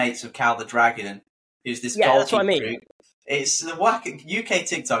best mates with Cal the Dragon, who's this goalkeeper. That's what I mean. It's the UK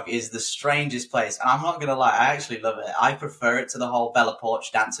TikTok is the strangest place, and I'm not gonna lie, I actually love it. I prefer it to the whole Bella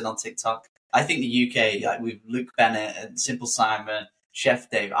Porch dancing on TikTok. I think the UK, like with Luke Bennett and Simple Simon, Chef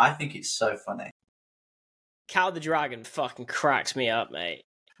Dave, I think it's so funny. Cal the Dragon fucking cracks me up, mate.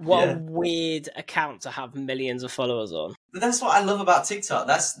 What a weird account to have millions of followers on. But that's what I love about TikTok.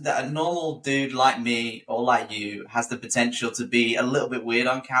 That's that a normal dude like me or like you has the potential to be a little bit weird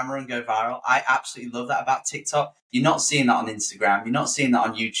on camera and go viral. I absolutely love that about TikTok. You're not seeing that on Instagram. You're not seeing that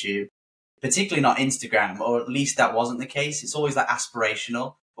on YouTube, particularly not Instagram, or at least that wasn't the case. It's always like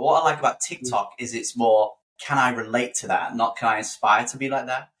aspirational. But what I like about TikTok is it's more, can I relate to that? Not can I aspire to be like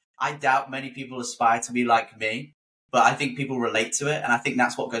that? I doubt many people aspire to be like me. But I think people relate to it, and I think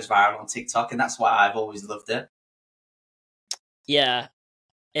that's what goes viral on TikTok, and that's why I've always loved it. Yeah,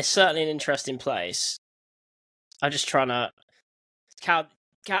 it's certainly an interesting place. I'm just trying to... Cal,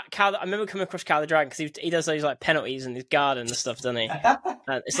 I remember coming across Cal the Dragon, because he does those like penalties in his garden and stuff, doesn't he?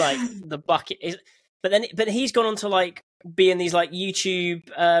 And it's like the bucket... But he's gone on to like be in these like YouTube,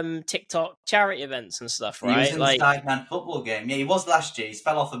 TikTok charity events and stuff, right? He was in the Sideman football game. Yeah, he was last year. He's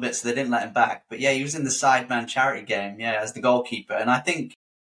fell off a bit, so they didn't let him back. But yeah, he was in the Sideman charity game, as the goalkeeper. And I think,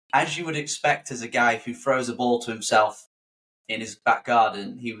 as you would expect as a guy who throws a ball to himself in his back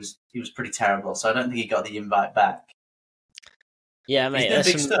garden, he was pretty terrible. So I don't think he got the invite back. Yeah, mate. He's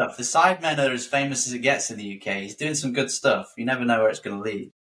doing big stuff. The Sidemen are as famous as it gets in the UK. He's doing some good stuff. You never know where it's going to lead.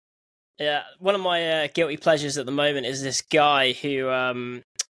 Yeah, one of my guilty pleasures at the moment is this guy who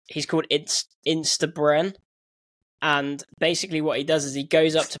he's called MrBrotein, and basically what he does is he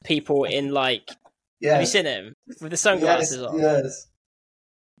goes up to people in like, have you seen him with the sunglasses on? Yes,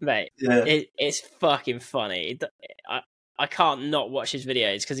 mate. Yeah. It's fucking funny. I can't not watch his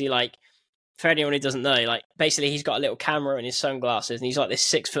videos because he like, for anyone who doesn't know, like basically he's got a little camera and his sunglasses, and he's like this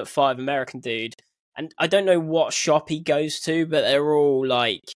 6'5" American dude, and I don't know what shop he goes to, but they're all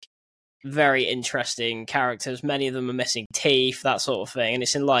like very interesting characters. Many of them are missing teeth, that sort of thing, and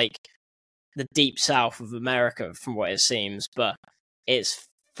it's in like the deep south of America from what it seems, but it's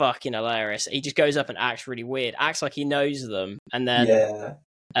fucking hilarious. He just goes up and acts really weird, acts like he knows them, and then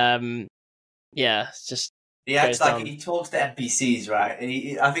it's just he acts like he talks to NPCs, right?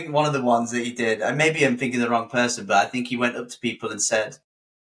 And I think one of the ones that he did, and maybe I'm thinking the wrong person, but I think he went up to people and said,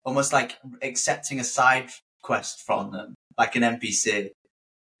 almost like accepting a side quest from them, like an NPC.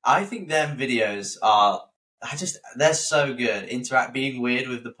 I think them videos they're so good. being weird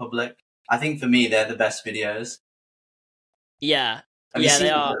with the public. I think for me, they're the best videos. Yeah. They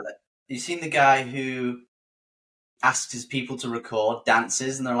are. You've seen the guy who asks his people to record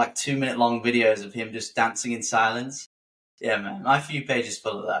dances, and they're like 2-minute long videos of him just dancing in silence. Yeah, man. My For You page is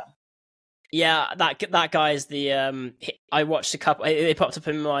full of that. Yeah, that guy is the. I watched a couple. They popped up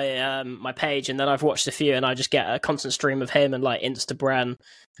in my my page, and then I've watched a few, and I just get a constant stream of him and like MrBrotein.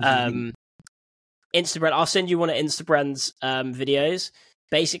 MrBrotein. I'll send you one of MrBrotein's videos.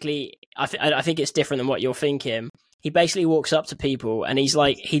 Basically, I think it's different than what you're thinking. He basically walks up to people, and he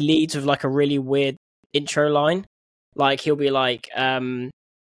leads with like a really weird intro line. Like he'll be like,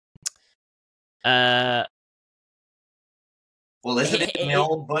 well, isn't it my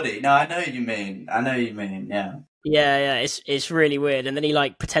old buddy? No, I know what you mean. Yeah. Yeah, it's really weird. And then he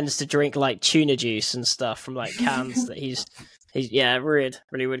like pretends to drink like tuna juice and stuff from like cans that he's yeah, weird,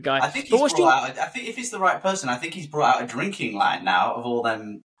 really weird guy. I think But he's what's brought your out. I think if he's the right person, I think he's brought out a drinking line now of all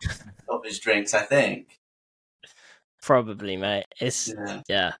them of his drinks. I think. probably, mate? It's Yeah.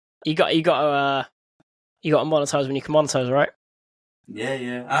 yeah. You got to monetize when you can monetize, right? Yeah,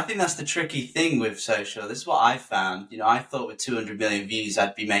 yeah. And I think that's the tricky thing with social. This is what I found. I thought with 200 million views,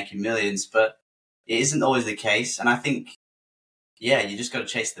 I'd be making millions, but it isn't always the case. And I think, yeah, you just got to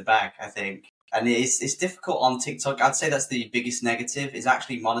chase the bag, I think. And it's difficult on TikTok. I'd say that's the biggest negative is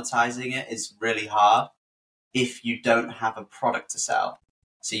actually monetizing it is really hard if you don't have a product to sell.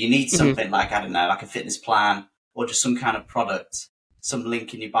 So you need something like, I don't know, like a fitness plan or just some kind of product, some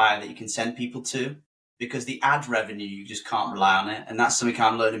link in your bio that you can send people to. Because the ad revenue, you just can't rely on it. And that's something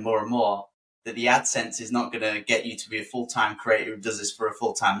I'm learning more and more, that the AdSense is not going to get you to be a full-time creator who does this for a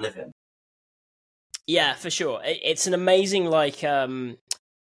full-time living. Yeah, for sure. It's an amazing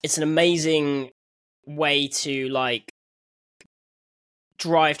it's an amazing way to like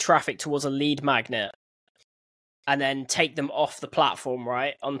drive traffic towards a lead magnet and then take them off the platform,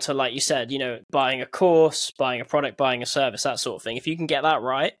 right? Onto, like you said, buying a course, buying a product, buying a service, that sort of thing. If you can get that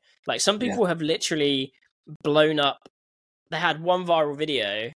right, like some people have literally blown up. They had one viral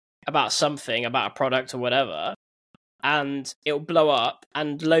video about something, about a product or whatever, and it'll blow up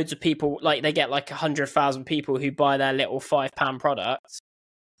and loads of people, like they get like 100,000 people who buy their little £5 product.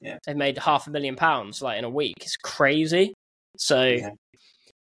 Yeah. They've made £500,000 like in a week. It's crazy. So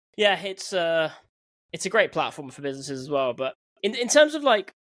yeah, it's a great platform for businesses as well. But in terms of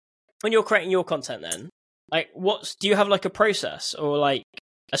like when you're creating your content, then like do you have like a process or like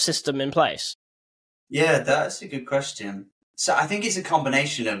a system in place? Yeah, that's a good question. So I think it's a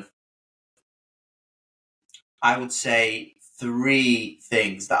combination of, I would say, 3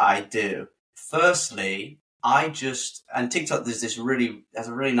 things that I do. Firstly, and TikTok has a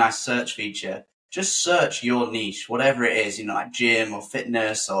really nice search feature. Just search your niche, whatever it is, like gym or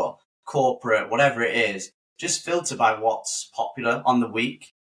fitness or corporate, whatever it is. Just filter by what's popular on the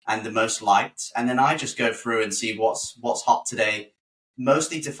week and the most liked. And then I just go through and see what's hot today,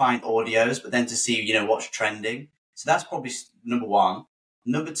 mostly to find audios, but then to see, what's trending. So that's probably number 1.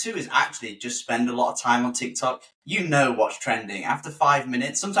 Number 2 is actually just spend a lot of time on TikTok. You know what's trending. After 5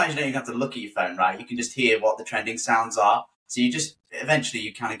 minutes, sometimes you don't even have to look at your phone, right? You can just hear what the trending sounds are. So eventually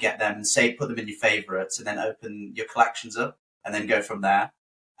you kind of get them and put them in your favorites and then open your collections up and then go from there.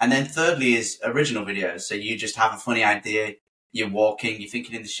 And then thirdly is original videos. So you just have a funny idea. You're walking, you're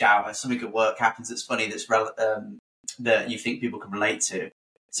thinking in the shower, something at work happens that's funny, that you think people can relate to.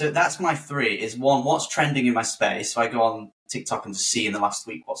 So that's my 3 is 1, what's trending in my space. So I go on TikTok and just see in the last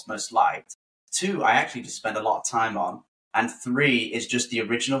week what's most liked. 2, I actually just spend a lot of time on. And 3 is just the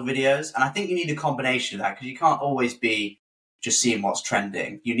original videos. And I think you need a combination of that because you can't always be just seeing what's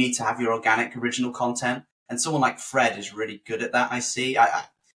trending. You need to have your organic original content. And someone like Fred is really good at that, I see. I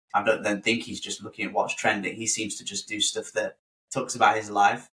don't then think he's just looking at what's trending. He seems to just do stuff that talks about his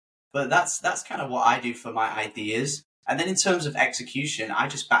life. But that's kind of what I do for my ideas. And then in terms of execution, I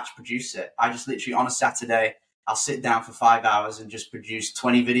just batch produce it. I just literally on a Saturday, I'll sit down for 5 hours and just produce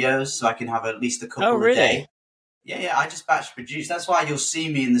 20 videos so I can have at least a couple a day. Yeah, I just batch produce. That's why you'll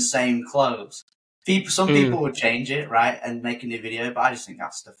see me in the same clothes. Some people would change it, right, and make a new video, but I just think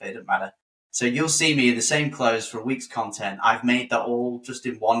that stuff, it doesn't matter. So you'll see me in the same clothes for a week's content. I've made that all just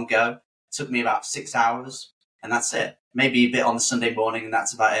in one go. It took me about 6 hours, and that's it. Maybe a bit on the Sunday morning, and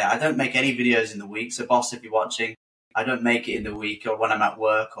that's about it. I don't make any videos in the week. So, boss, if you're watching, I don't make it in the week or when I'm at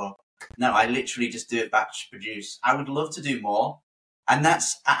work. No, I literally just do it batch produce. I would love to do more. And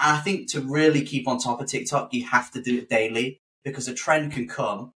I think to really keep on top of TikTok, you have to do it daily because a trend can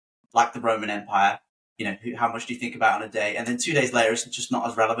come like the Roman Empire. How much do you think about on a day? And then 2 days later, it's just not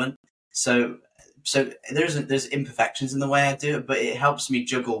as relevant. So there's imperfections in the way I do it, but it helps me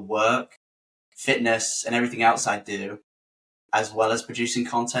juggle work, fitness, and everything else I do, as well as producing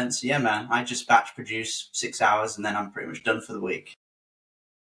content. So yeah, man, I just batch produce 6 hours and then I'm pretty much done for the week.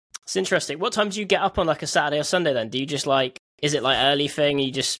 It's interesting. What time do you get up on like a Saturday or Sunday then? Do you just is it like early thing?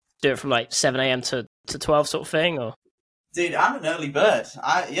 You just do it from like 7 a.m. to 12 sort of thing, or? Dude, I'm an early bird.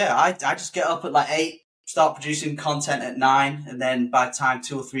 I just get up at like 8, start producing content at 9, and then by the time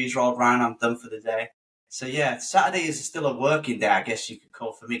 2 or 3 is rolled around, I'm done for the day. So yeah, Saturday is still a working day, I guess you could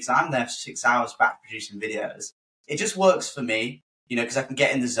call for me, because I'm there for 6 hours back producing videos. It just works for me, because I can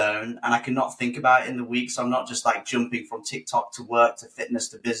get in the zone and I can not think about it in the week. So I'm not just like jumping from TikTok to work to fitness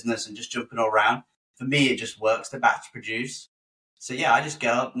to business and just jumping all around. For me, it just works to batch produce. So yeah, I just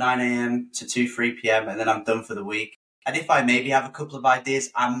get up 9 a.m. to 3 p.m. and then I'm done for the week. And if I maybe have a couple of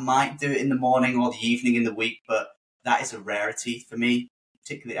ideas, I might do it in the morning or the evening in the week, but that is a rarity for me.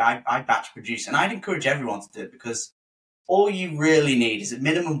 Particularly, I batch produce, and I'd encourage everyone to do it because all you really need is a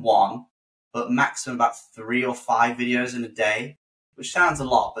minimum one, but maximum about 3 or 5 videos in a day, which sounds a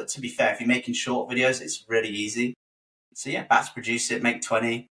lot, but to be fair, if you're making short videos, it's really easy. So yeah, batch produce it, make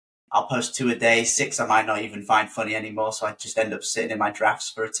 20. I'll post 2 a day. 6 I might not even find funny anymore, so I just end up sitting in my drafts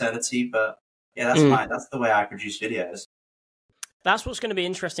for eternity. But yeah, that's the way I produce videos. That's what's going to be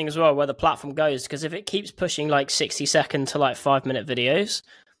interesting as well, where the platform goes, because if it keeps pushing like 60-second to like 5-minute videos,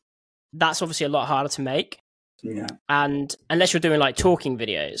 that's obviously a lot harder to make. Yeah. And unless you're doing like talking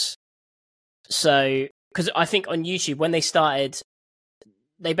videos. So, because I think on YouTube, when they started,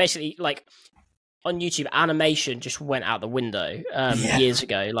 they basically like on YouTube, animation just went out the window years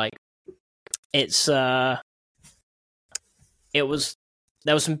ago. Like there was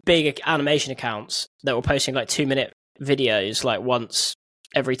some big animation accounts that were posting like 2-minute videos like once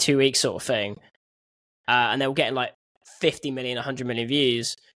every 2 weeks sort of thing, and they were getting like 50 million 100 million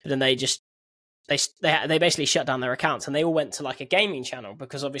views, but then they basically shut down their accounts, and they all went to like a gaming channel,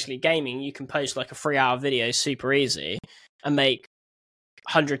 because obviously gaming, you can post like a 3-hour video super easy and make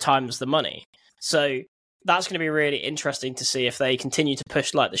 100 times the money. So that's going to be really interesting to see if they continue to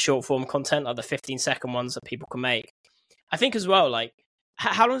push like the short form content, like the 15-second ones that people can make. I think as well, like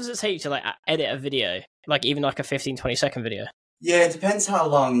how long does it take you to like edit a video, like even like a 15-20 second video? Yeah, it depends how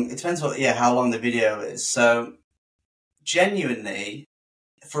long the video is. So genuinely,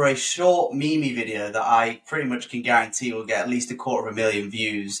 for a short meme video that I pretty much can guarantee will get at least 250,000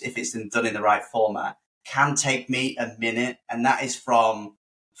 views if it's done in the right format, can take me a minute, and that is from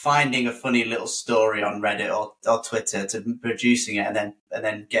finding a funny little story on Reddit or Twitter to producing it and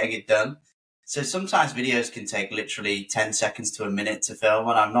then getting it done. So sometimes videos can take literally 10 seconds to a minute to film,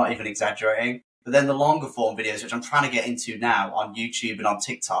 and I'm not even exaggerating. But then the longer form videos, which I'm trying to get into now on YouTube and on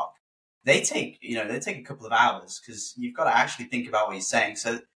TikTok, they take a couple of hours, because you've got to actually think about what you're saying.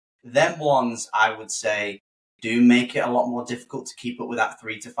 So them ones, I would say, do make it a lot more difficult to keep up with that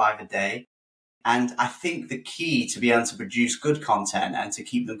 3 to 5 a day. And I think the key to be able to produce good content and to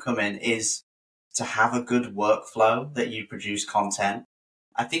keep them coming is to have a good workflow that you produce content.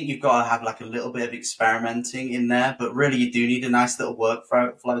 I think you've got to have like a little bit of experimenting in there, but really you do need a nice little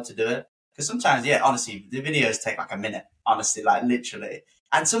workflow to do it. Because sometimes, honestly, the videos take like a minute, honestly, like literally.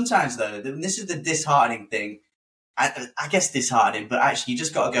 And sometimes though, this is the disheartening thing. I guess disheartening, but actually you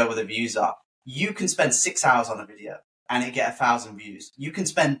just got to go where the views are. You can spend 6 hours on a video and it get 1,000 views. You can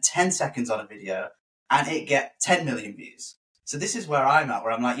spend 10 seconds on a video and it get 10 million views. So this is where I'm at,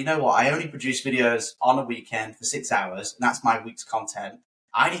 where I'm like, you know what? I only produce videos on a weekend for 6 hours, and that's my week's content.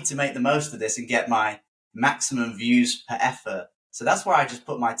 I need to make the most of this and get my maximum views per effort. So that's where I just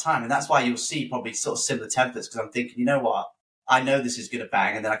put my time. And that's why you'll see probably sort of similar templates, because I'm thinking, you know what? I know this is going to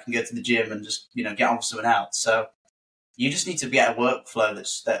bang, and then I can go to the gym and just, get on with something else. So you just need to get a workflow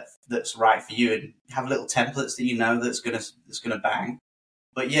that's right for you, and have little templates that that's gonna bang.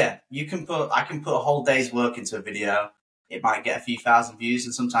 But yeah, I can put a whole day's work into a video. It might get a few thousand views,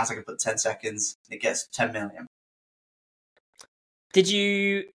 and sometimes I can put 10 seconds, and it gets 10 million. Did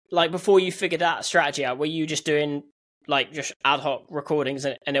you, like, before you figured that strategy out, were you just doing like just ad hoc recordings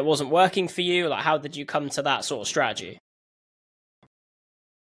and it wasn't working for you? Like, how did you come to that sort of strategy?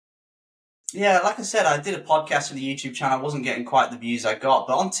 Yeah, like I said, I did a podcast for the YouTube channel. I wasn't getting quite the views I got.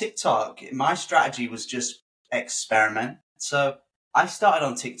 But on TikTok, my strategy was just experiment. So I started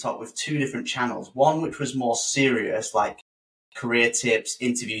on TikTok with 2 different channels. One which was more serious, like career tips,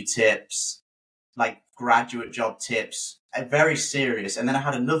 interview tips, like graduate job tips, very serious. And then I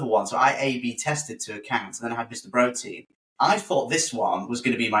had another one. So I A/B tested 2 accounts. And then I had MrBrotein. I thought this one was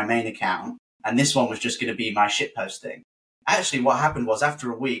going to be my main account, and this one was just going to be my shit posting. Actually, what happened was,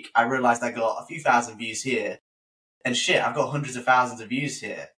 after a week, I realized I got a few thousand views here, and shit, I've got hundreds of thousands of views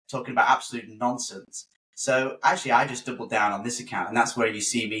here talking about absolute nonsense. So actually, I just doubled down on this account, and that's where you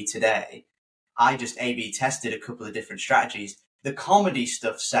see me today. I just A/B tested a couple of different strategies. The comedy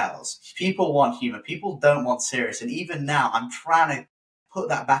stuff sells. People want humor. People don't want serious. And even now, I'm trying to put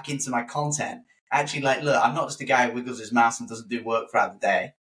that back into my content. Actually, like, look, I'm not just a guy who wiggles his mouse and doesn't do work throughout the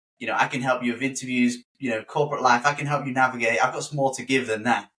day. I can help you with interviews, corporate life. I can help you navigate. I've got some more to give than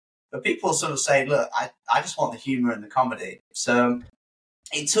that. But people sort of say, look, I just want the humor and the comedy. So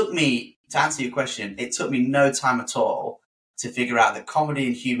it took me, to answer your question, it took me no time at all to figure out that comedy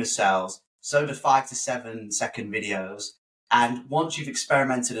and humor sells. So do 5 to 7 second videos. And once you've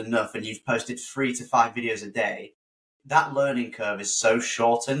experimented enough and you've posted 3 to 5 videos a day, that learning curve is so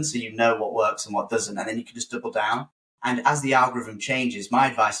shortened, so you know what works and what doesn't, and then you can just double down. And as the algorithm changes, my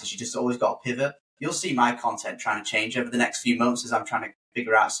advice is you just always got to pivot. you'll see my content trying to change over the next few months as I'm trying to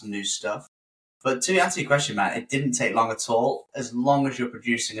figure out some new stuff. But to answer your question, man, it didn't take long at all, as long as you're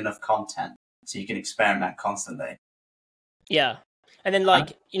producing enough content so you can experiment constantly. Yeah. And then,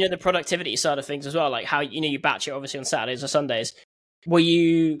 like, the productivity side of things as well, like how, you batch it obviously on Saturdays or Sundays. Were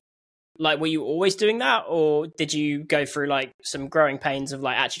you always doing that, or did you go through like some growing pains of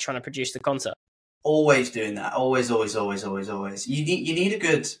like actually trying to produce the content? Always doing that. Always, always, always, always, always. You need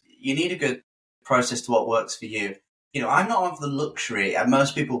a good process to what works for you. I'm not of the luxury, and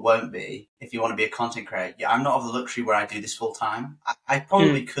most people won't be, if you want to be a content creator. Yeah, I'm not of the luxury where I do this full time. I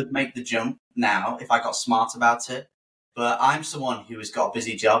probably could make the jump now if I got smart about it, but I'm someone who has got a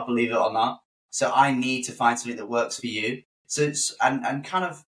busy job, believe it or not. So I need to find something that works for you. So and kind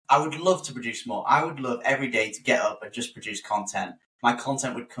of, I would love to produce more. I would love every day to get up and just produce content. My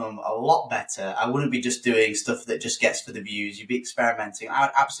content would come a lot better. I wouldn't be just doing stuff that just gets for the views. You'd be experimenting. I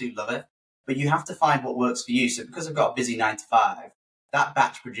would absolutely love it. But you have to find what works for you. So because I've got a busy 9 to 5, that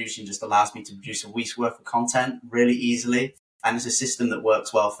batch producing just allows me to produce a week's worth of content really easily. And it's a system that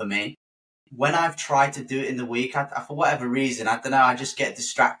works well for me. When I've tried to do it in the week, for whatever reason, I don't know, I just get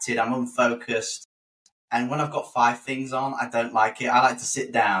distracted. I'm unfocused. And when I've got 5 things on, I don't like it. I like to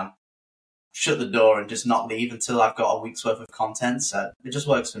sit down, shut the door, and just not leave until I've got a week's worth of content. So it just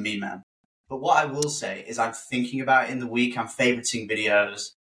works for me, man. But what I will say is I'm thinking about it in the week. I'm favoriting videos.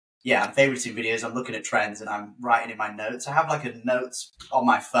 Yeah, I'm favoriting videos. I'm looking at trends and I'm writing in my notes. I have like a notes on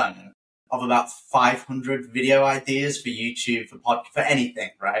my phone of about 500 video ideas for YouTube, for anything,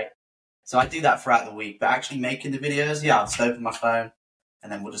 right? So I do that throughout the week. But actually making the videos, yeah, I'll just open my phone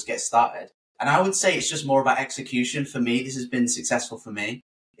and then we'll just get started. And I would say it's just more about execution for me. This has been successful for me.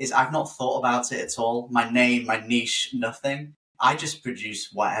 Is I've not thought about it at all. My name, my niche, nothing. I just produce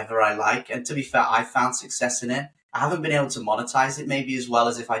whatever I like. And to be fair, I found success in it. I haven't been able to monetize it maybe as well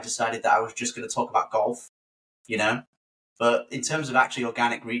as if I decided that I was just going to talk about golf, But in terms of actually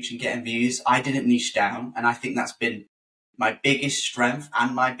organic reach and getting views, I didn't niche down. And I think that's been my biggest strength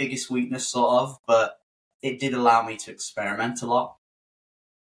and my biggest weakness, sort of. But it did allow me to experiment a lot.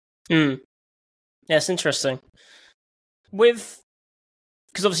 Yeah, it's interesting. Because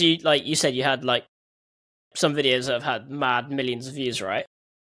obviously, like you said, you had like some videos that have had mad millions of views, right?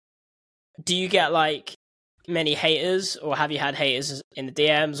 Do you get like many haters, or have you had haters in the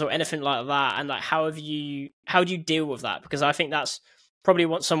DMs or anything like that? And like, how do you deal with that? Because I think that's probably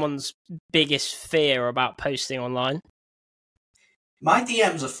what someone's biggest fear about posting online. My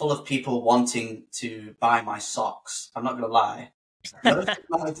DMs are full of people wanting to buy my socks. I'm not going to lie.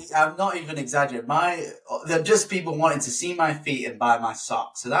 I'm not even exaggerating. They're just people wanting to see my feet and buy my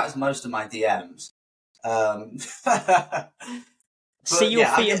socks. So that is most of my DMs. See your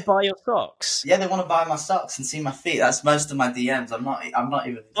feet and buy your socks. Yeah, they want to buy my socks and see my feet. That's most of my DMs. I'm not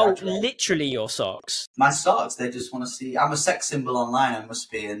even exaggerating. Oh, literally your socks. My socks. They just want to see. I'm a sex symbol online. I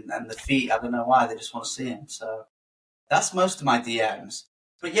must be, and the feet. I don't know why. They just want to see them. So that's most of my DMs.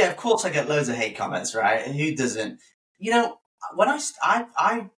 But yeah, of course, I get loads of hate comments. Right? Who doesn't? When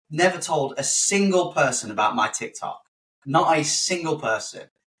I never told a single person about my TikTok. Not a single person.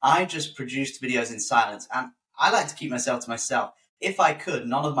 I just produced videos in silence, and I like to keep myself to myself. If I could,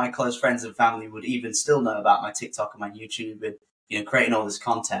 none of my close friends and family would even still know about my TikTok and my YouTube and, creating all this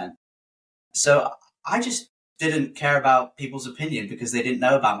content. So I just didn't care about people's opinion because they didn't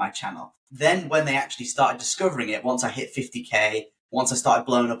know about my channel. Then when they actually started discovering it, once I hit 50K, once I started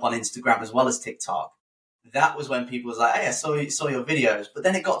blowing up on Instagram as well as TikTok, that was when people was like, hey, I saw your videos. But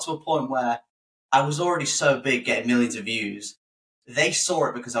then it got to a point where I was already so big, getting millions of views. They saw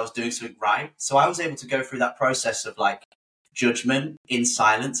it because I was doing something right. So I was able to go through that process of like, judgment in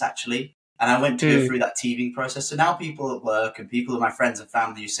silence, actually. And I went to go through that teething process. So now people at work and people of my friends and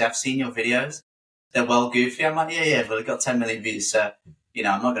family who say, I've seen your videos. They're well goofy. I'm like, yeah, but it got 10 million views. So, I'm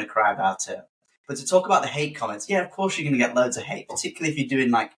not going to cry about it. But to talk about the hate comments, yeah, of course you're going to get loads of hate, particularly if you're doing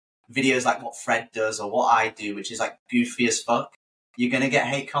like videos like what Fred does or what I do, which is like goofy as fuck. You're going to get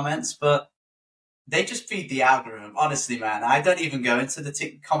hate comments, but they just feed the algorithm. Honestly, man, I don't even go into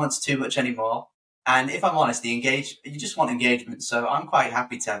the comments too much anymore. And if I'm honest, you just want engagement. So I'm quite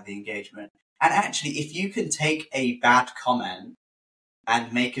happy to have the engagement. And actually, if you can take a bad comment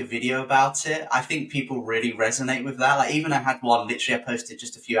and make a video about it, I think people really resonate with that. Like even I had one literally I posted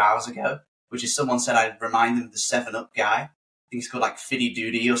just a few hours ago, which is someone said I'd remind them of the 7-Up guy. I think he's called like Fiddy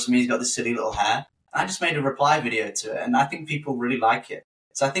Doody or something. He's got this silly little hair. And I just made a reply video to it. And I think people really like it.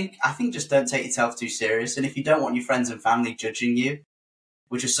 So I think just don't take yourself too serious. And if you don't want your friends and family judging you,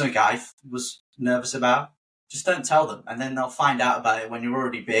 which is something I was nervous about, just don't tell them. And then they'll find out about it when you're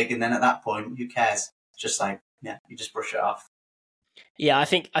already big. And then at that point, who cares? Just like, yeah, you just brush it off. Yeah, I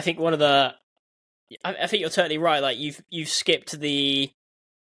think one of the I think you're totally right. Like you've skipped the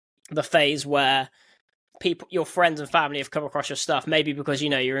phase where people, your friends and family, have come across your stuff, maybe because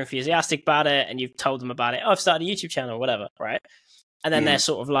you're enthusiastic about it and you've told them about it. Oh, I've started a YouTube channel or whatever, right? And then they're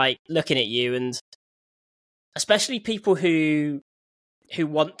sort of like looking at you, and especially people who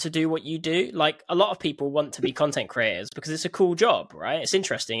want to do what you do. Like a lot of people want to be content creators because it's a cool job, right? It's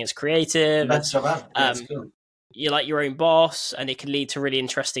interesting, it's creative, That's so bad. That's cool. You're like your own boss, and it can lead to really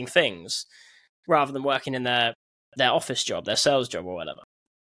interesting things rather than working in their office job, their sales job or whatever.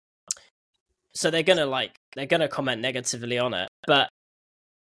 So they're gonna comment negatively on it, but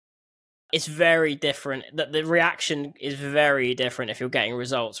it's very different. That the reaction is very different if you're getting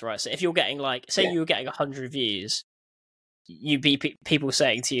results, right? So if you're getting say you were getting 100 views, you'd be people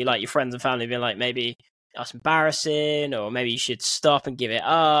saying to you, like your friends and family, being like, maybe that's embarrassing, or maybe you should stop and give it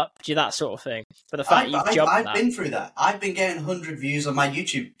up, do that sort of thing. But the fact I've been through that. I've been getting 100 views on my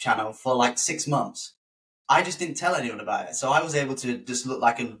YouTube channel for like 6 months. I just didn't tell anyone about it. So I was able to just look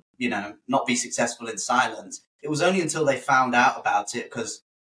like not be successful in silence. It was only until they found out about it, because,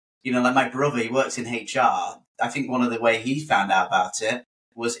 like my brother, he works in HR. I think one of the way he found out about it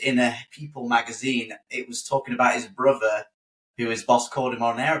was in a People magazine. It was talking about his brother, who his boss called him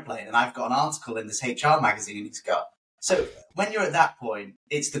on an airplane. And I've got an article in this HR magazine he's got. So when you're at that point,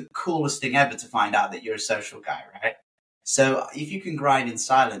 it's the coolest thing ever to find out that you're a social guy, right? So if you can grind in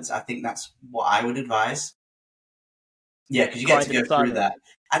silence, I think that's what I would advise. Yeah, because you get to go through that.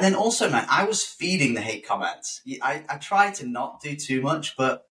 And then also, man, I was feeding the hate comments. I try to not do too much,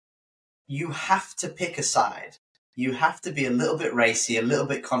 but you have to pick a side. You have to be a little bit racy, a little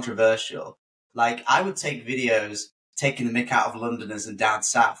bit controversial. Like, I would take videos taking the mick out of Londoners and down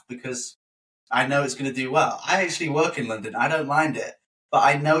south because I know it's going to do well. I actually work in London. I don't mind it, but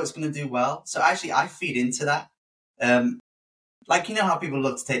I know it's going to do well. So actually, I feed into that. Like, how people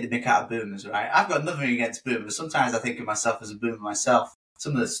love to take the mick out of boomers, right? I've got nothing against boomers. Sometimes I think of myself as a boomer myself,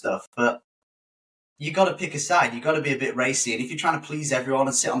 some of the stuff, but you got to pick a side. You got to be a bit racy. And if you're trying to please everyone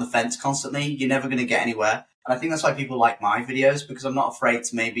and sit on the fence constantly, you're never going to get anywhere. And I think that's why people like my videos, because I'm not afraid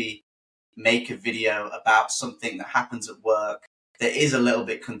to maybe make a video about something that happens at work that is a little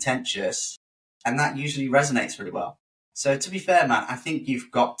bit contentious, and that usually resonates really well. So to be fair, man, I think you've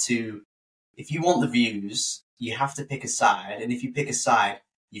got to, if you want the views, you have to pick a side. And if you pick a side,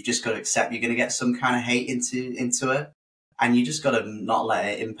 you've just got to accept you're going to get some kind of hate into it, and you just got to not let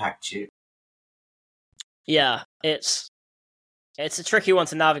it impact you. Yeah, it's a tricky one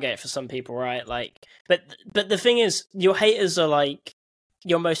to navigate for some people, right? Like, but the thing is, your haters are like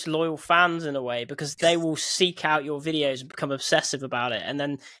your most loyal fans in a way, because they will seek out your videos and become obsessive about it, and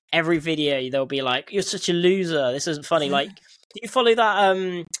then every video they'll be like, "You're such a loser. This isn't funny." Like, do you follow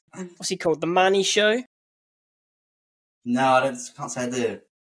that? What's he called? The Manny Show? No, I can't say I do.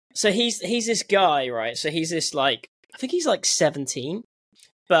 So he's this guy, right? So he's this, like, I think he's like 17,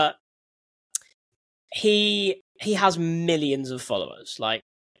 but he has millions of followers, like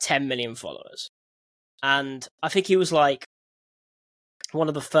 10 million followers. And I think he was like one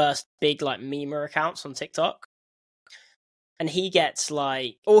of the first big like memer accounts on TikTok. And he gets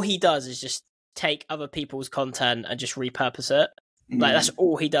like, all he does is just take other people's content and just repurpose it. Like, that's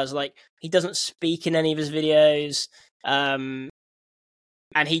all he does. Like, he doesn't speak in any of his videos. And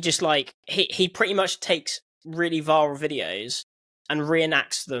he just like, he pretty much takes really viral videos and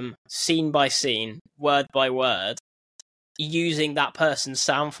reenacts them scene by scene, word by word, using that person's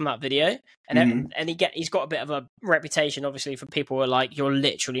sound from that video. And he's got a bit of a reputation, obviously, for people who are like, you're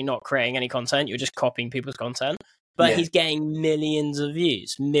literally not creating any content, you're just copying people's content. But he's getting millions of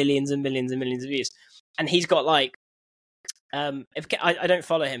views, millions and millions and millions of views. And he's got like, I don't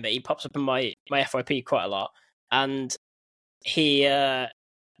follow him, but he pops up in my FYP quite a lot. And he,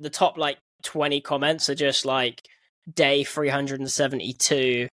 the top like 20 comments are just like, day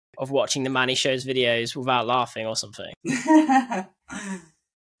 372 of watching the Manny Show's videos without laughing or something.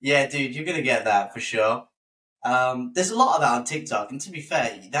 Yeah, dude, you're gonna get that for sure. There's a lot of that on TikTok, and to be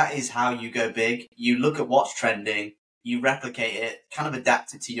fair, that is how you go big. You look at what's trending, you replicate it, kind of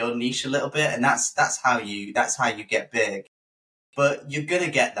adapt it to your niche a little bit, and that's how you get big. But you're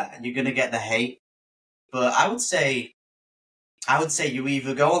gonna get that. You're gonna get the hate. But I would say you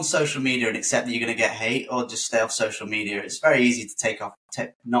either go on social media and accept that you're going to get hate, or just stay off social media. It's very easy to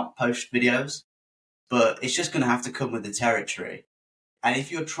not post videos, but it's just going to have to come with the territory. And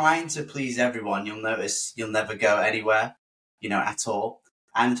if you're trying to please everyone, you'll notice you'll never go anywhere, at all.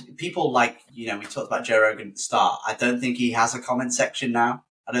 And people like, we talked about Joe Rogan at the start. I don't think he has a comment section now.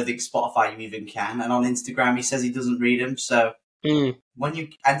 I don't think Spotify you even can. And on Instagram, he says he doesn't read them. So and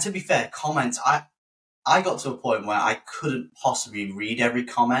to be fair, comments, I got to a point where I couldn't possibly read every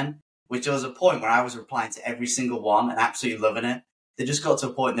comment which there was a point where I was replying to every single one and absolutely loving it. They just got to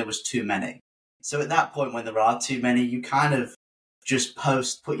a point there was too many. So at that point, when there are too many, you kind of just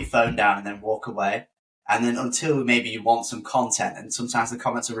post, put your phone down, and then walk away. And then until maybe you want some content, and sometimes the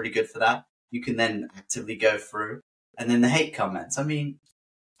comments are really good for that, you can then actively go through. And then the hate comments. I mean,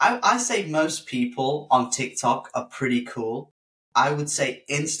 I say most people on TikTok are pretty cool. I would say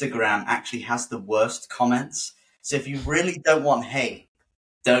Instagram actually has the worst comments. So if you really don't want hate,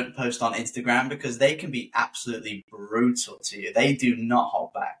 don't post on Instagram because they can be absolutely brutal to you. They do not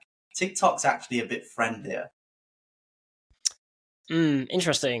hold back. TikTok's actually a bit friendlier.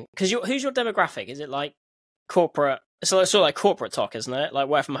 Interesting. Because who's your demographic? Is it like corporate? So it's sort of like corporate talk, isn't it? Like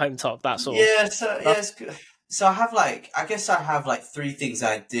work from home talk, that sort of stuff. It's good. So I have 3 things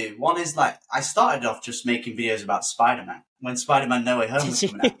I do. One is I started off just making videos about Spider-Man. When Spider-Man No Way Home was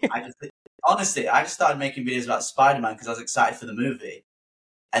coming out, I just started making videos about Spider-Man because I was excited for the movie.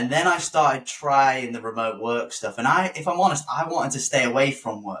 And then I started trying the remote work stuff. And if I'm honest, I wanted to stay away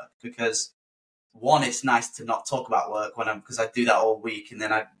from work because, one, it's nice to not talk about work because I do that all week. And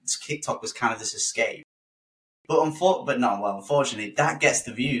then TikTok was kind of this escape. But unfortunately, that gets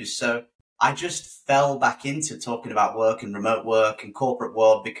the views. So I just fell back into talking about work and remote work and corporate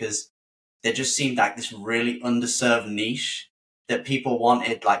world because there just seemed like this really underserved niche that people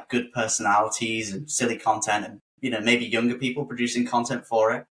wanted, like good personalities and silly content and, maybe younger people producing content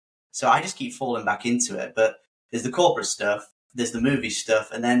for it. So I just keep falling back into it. But there's the corporate stuff, there's the movie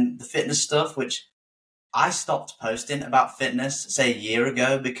stuff, and then the fitness stuff, which I stopped posting about fitness, say a year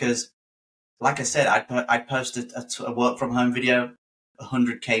ago, because like I said, I'd post a work from home video,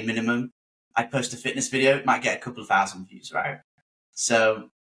 100K minimum. I'd post a fitness video, it might get a couple of thousand views, right? So,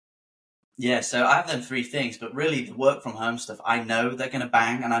 yeah, so I have them 3 things, but really the work from home stuff, I know they're going to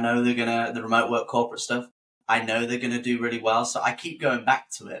bang, and I know the remote work corporate stuff, I know they're going to do really well. So I keep going back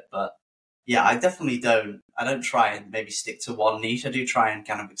to it. But yeah, I don't try and maybe stick to one niche. I do try and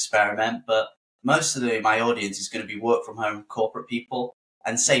kind of experiment, but most of my audience is going to be work from home corporate people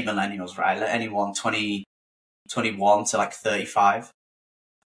and say millennials, right? Let anyone 21 to 35.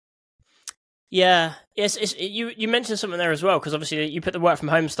 Yeah, yes. You mentioned something there as well because obviously you put the work from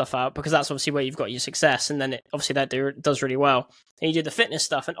home stuff out because that's obviously where you've got your success, and then obviously that does really well. And you do the fitness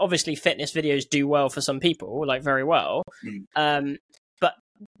stuff, and obviously fitness videos do well for some people, like very well. But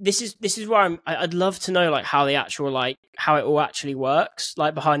this is where I'd love to know how the actual how it all actually works,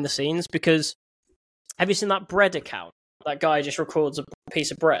 behind the scenes. Because have you seen that bread account? That guy just records a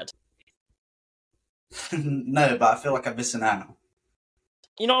piece of bread. No, but I feel like I'm missing out.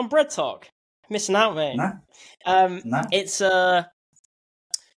 You're not on Bread Talk. Missing out, mate. No. No. It's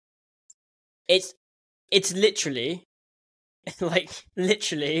literally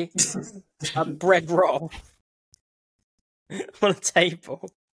a bread roll on a table,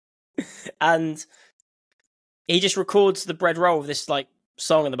 and he just records the bread roll with this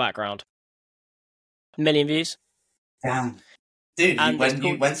song in the background. 1 million views. Damn. Dude,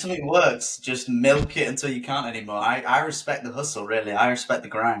 when something works, just milk it until you can't anymore. I respect the hustle, really. I respect the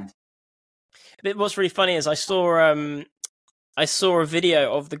grind. But what's really funny is I saw a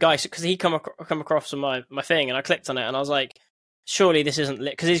video of the guy because he come across on my thing, and I clicked on it, and I was like, surely this isn't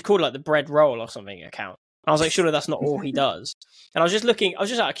lit because he's called the bread roll or something account. I was like, surely that's not all he does. And I was just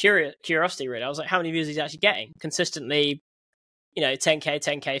out of curiosity, really. I was like, how many views is he actually getting consistently? 10K,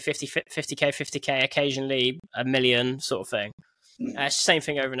 50K, 50K, occasionally 1 million sort of thing. It's the same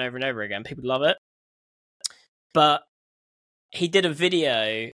thing over and over and over again. People love it. But he did a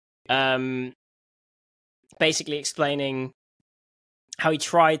video basically explaining how he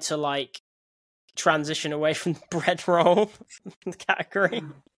tried to transition away from the bread roll category.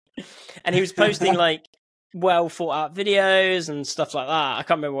 And he was posting well thought out videos and stuff like that. I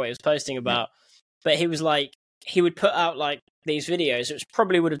can't remember what he was posting about. But he was he would put out these videos, which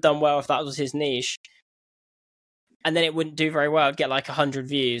probably would have done well if that was his niche. And then it wouldn't do very well. It'd get 100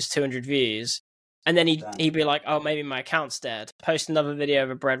 views, 200 views. And then he'd be like, oh, maybe my account's dead. Post another video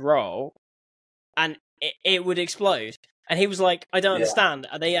of a bread roll. And it would explode. And he was like, I don't understand.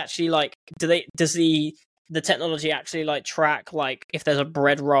 Are they actually does the technology actually track if there's a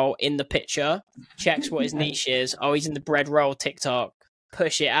bread roll in the picture, checks what his niche is. Oh, he's in the bread roll TikTok,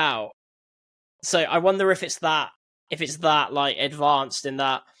 push it out. So I wonder if it's that advanced in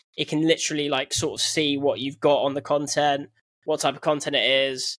that it can literally sort of see what you've got on the content, what type of content it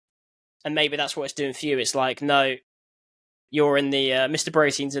is, and maybe that's what it's doing for you. It's no, you're in the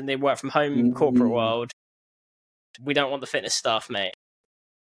MrBrotein's in the work from home corporate world. We don't want the fitness stuff, mate.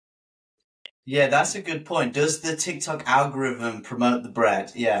 Yeah, that's a good point. Does the TikTok algorithm promote the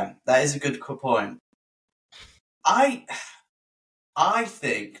bread? Yeah, that is a good point. I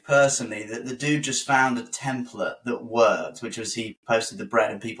think personally that the dude just found a template that worked, which was he posted the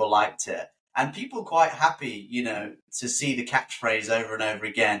bread and people liked it. And people quite happy, to see the catchphrase over and over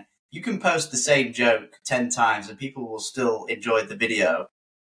again. You can post the same joke 10 times and people will still enjoy the video.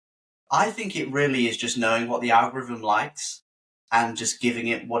 I think it really is just knowing what the algorithm likes and just giving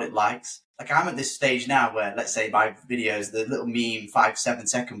it what it likes. Like I'm at this stage now where, let's say my videos, the little meme 5-7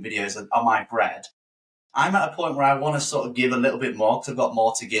 second videos on my bread, I'm at a point where I want to sort of give a little bit more because I've got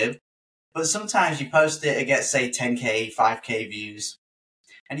more to give. But sometimes you post it, it gets, say, 10K, 5K views.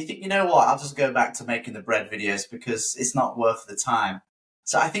 And you think, you know what, I'll just go back to making the bread videos because it's not worth the time.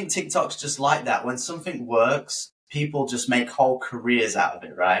 So I think TikTok's just like that. When something works, people just make whole careers out of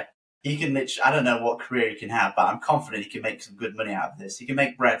it, right? He can literally, I don't know what career he can have, but I'm confident he can make some good money out of this. He can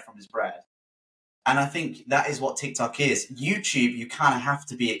make bread from his bread. And I think that is what TikTok is. YouTube, you kind of have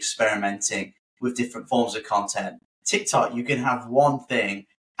to be experimenting with different forms of content. TikTok, you can have one thing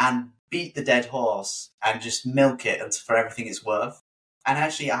and beat the dead horse and just milk it for everything it's worth. And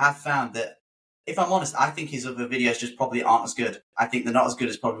actually, I have found that, if I'm honest, I think his other videos just probably aren't as good. I think they're not as good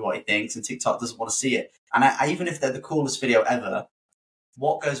as probably what he thinks, and TikTok doesn't want to see it. And even if they're the coolest video ever,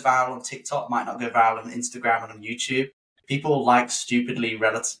 what goes viral on TikTok might not go viral on Instagram and on YouTube. People like stupidly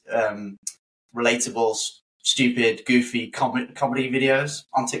relatable, stupid, goofy comedy videos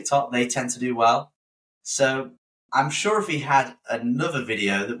on TikTok. They tend to do well. So I'm sure if he had another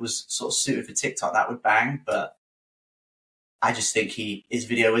video that was sort of suited for TikTok, that would bang. But I just think his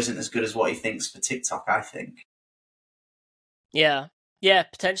video isn't as good as what he thinks for TikTok, I think. Yeah,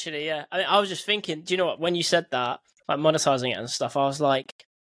 potentially, yeah. I mean, I was just thinking, do you know what, when you said that, like monetizing it and stuff, I was like,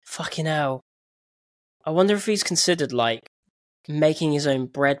 fucking hell. I wonder if he's considered, like, making his own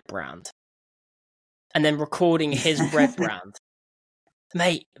bread brand and then recording his bread brand.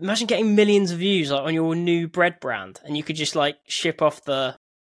 Mate, imagine getting millions of views like on your new bread brand, and you could just like ship off I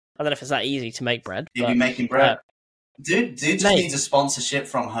don't know if it's that easy to make bread. You'd be making bread. Dude just needs a sponsorship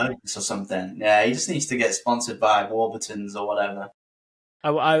from Hoax or something. Yeah, he just needs to get sponsored by Warburton's or whatever.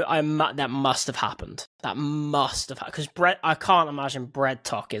 That must have happened. That must have happened. Because bread, I can't imagine bread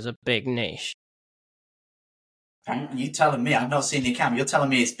talk is a big niche. You telling me? I've not seen the account. You're telling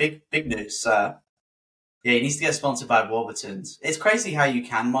me it's big news. Yeah, he needs to get sponsored by Warburton's. It's crazy how you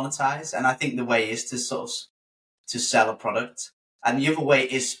can monetize, and I think the way is to to sell a product, and the other way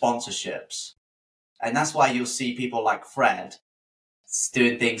is sponsorships, and that's why you'll see people like Fred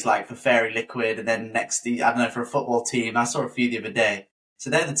doing things like for Fairy Liquid, and then I don't know, for a football team. I saw a few the other day. So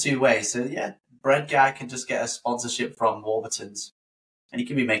they're the two ways. So yeah, bread guy can just get a sponsorship from Warburton's, and he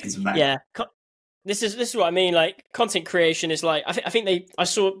can be making some money. Yeah, this is what I mean. Like content creation is like I think I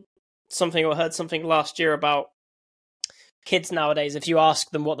saw something or heard something last year about kids nowadays. If you ask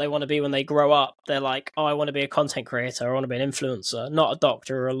them what they want to be when they grow up, they're like, oh, I want to be a content creator, I want to be an influencer, not a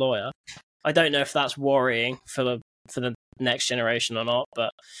doctor or a lawyer. I don't know if that's worrying for the next generation or not,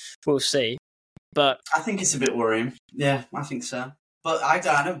 but we'll see. But I think it's a bit worrying. Yeah, I think so. But I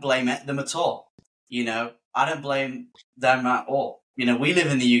don't blame them at all. I don't blame them at all. We live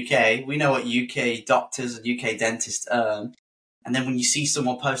in the UK. We know what UK doctors and UK dentists earn. And then when you see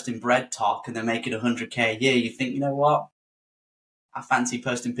someone posting bread talk and they're making 100K a year, you think, you know what? I fancy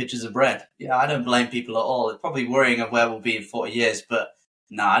posting pictures of bread. Yeah, I don't blame people at all. It's probably worrying of where we'll be in 40 years, but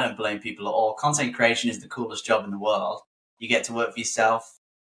no, I don't blame people at all. Content creation is the coolest job in the world. You get to work for yourself,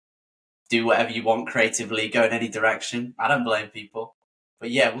 do whatever you want creatively, go in any direction. I don't blame people. But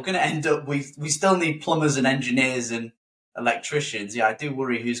yeah, we're going to end up, we still need plumbers and engineers and electricians. Yeah, I do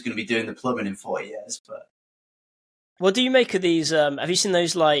worry who's going to be doing the plumbing in 40 years, but. What do you make of these? Have you seen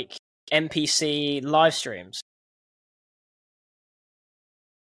those like NPC live streams?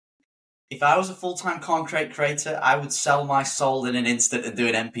 If I was a full-time content creator, I would sell my soul in an instant and do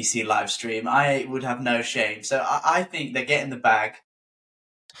an NPC live stream. I would have no shame. So I think they're getting the bag,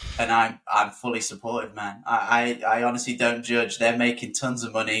 and I'm fully supportive, man. I honestly don't judge. They're making tons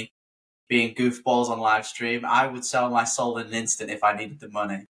of money being goofballs on live stream. I would sell my soul in an instant if I needed the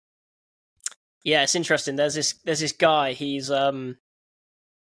money. Yeah, it's interesting. There's this guy. He's it's one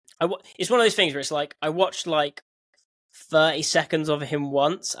of those things where it's like I watched like 30 seconds of him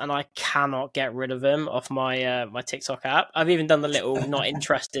once, and I cannot get rid of him off my my TikTok app. I've even done the little not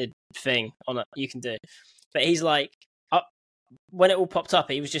interested thing on it you can do. But he's like, when it all popped up,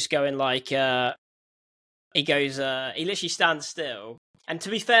 he was just going like, he literally stands still. And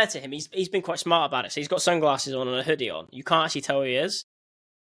to be fair to him, he's been quite smart about it. So he's got sunglasses on and a hoodie on. You can't actually tell who he is.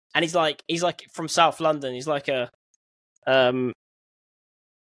 And he's like from South London. He's like he's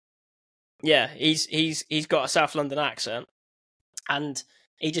got a South London accent, and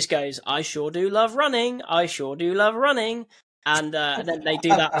he just goes, "I sure do love running. I sure do love running." and then they do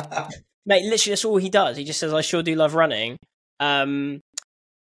that. Mate, literally, that's all he does. He just says, "I sure do love running." And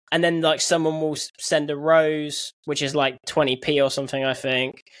then like someone will send a rose, which is like 20p or something, I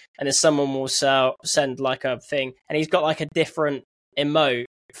think, and then someone will send like a thing, and he's got like a different emote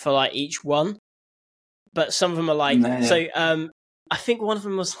for like each one. But some of them are like I think one of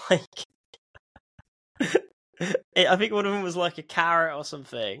them was like I think one of them was like a carrot or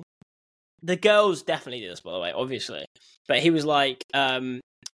something. The girls definitely do this, by the way, obviously. But he was like,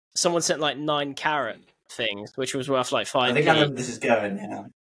 someone sent like 9 carrot things, which was worth like 5p. I think I know where this is going, yeah.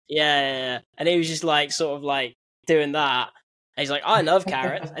 Yeah. And he was just like, sort of like doing that. And he's like, I love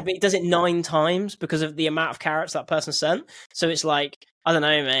carrots. But he does it 9 times because of the amount of carrots that person sent. So it's like, I don't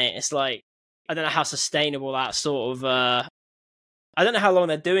know, mate. It's like, I don't know how sustainable that sort of, I don't know how long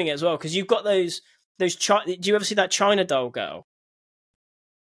they're doing it as well. Because you've got those, do you ever see that China doll girl?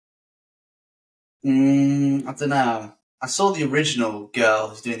 I don't know. I saw the original girl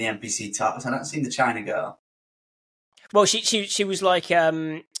who's doing the NPC talks. I haven't seen the China girl. Well, she was like,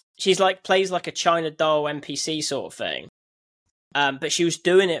 she's like plays like a China doll NPC sort of thing. But she was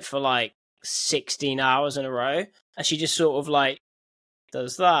doing it for like 16 hours in a row, and she just sort of like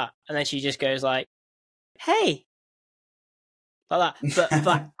does that, and then she just goes like, "Hey," like that, but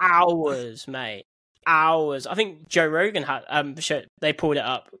for hours, mate, hours. I think Joe Rogan had they pulled it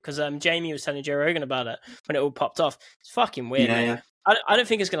up because Jamie was telling Joe Rogan about it when it all popped off. It's fucking weird. Yeah. I don't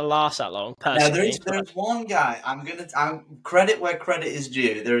think it's going to last that long. Personally, there's one guy. I'm credit where credit is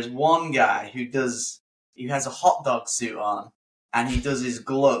due. There is one guy who has a hot dog suit on and he does his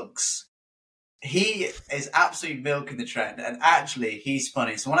glugs. He is absolutely milking the trend, and actually, he's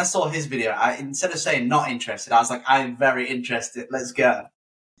funny. So when I saw his video, instead of saying not interested, I was like, I'm very interested. Let's go.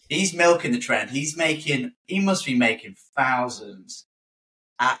 He's milking the trend. He must be making thousands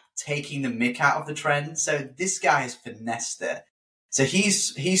at taking the mick out of the trend. So this guy has finessed it. So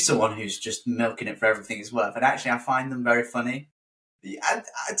he's someone who's just milking it for everything it's worth. And actually, I find them very funny.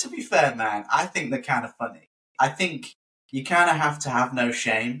 To be fair, man, I think they're kind of funny. I think you kind of have to have no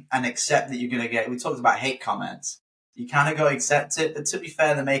shame and accept that you're going to get... We talked about hate comments. You kind of got to accept it. But to be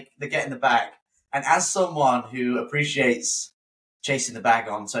fair, they're getting the bag. And as someone who appreciates chasing the bag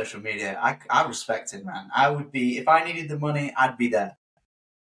on social media, I respect it, man. I would be... If I needed the money, I'd be there.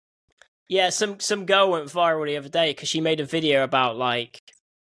 Yeah, some girl went viral the other day because she made a video about like...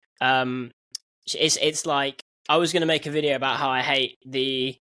 It's like... I was going to make a video about how I hate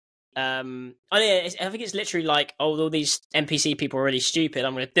the... I think it's literally like, all these NPC people are really stupid.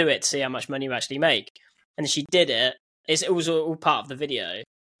 I'm going to do it to see how much money you actually make. And she did it. It was all part of the video.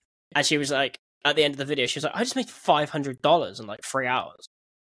 And she was like, at the end of the video, she was like, I just made $500 in like 3 hours.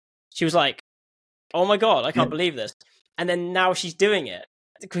 She was like, oh my God, I can't believe this. And then now she's doing it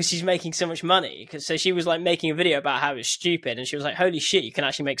because she's making so much money. So she was like making a video about how it's stupid. And she was like, holy shit, you can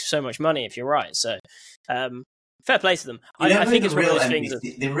actually make so much money if you're right. So, fair play to them. I think it's one of those things.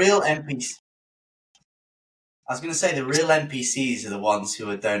 The real NPC. I was going to say the real NPCs are the ones who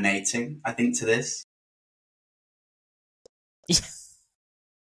are donating, I think, to this.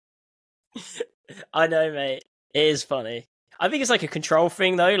 I know, mate. It is funny. I think it's like a control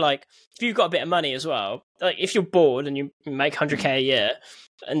thing, though. Like, if you've got a bit of money as well, like if you're bored and you make 100k a year,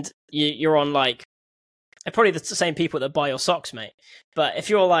 and you're on like, they're probably the same people that buy your socks, mate. But if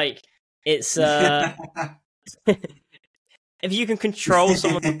you're like, it's if you can control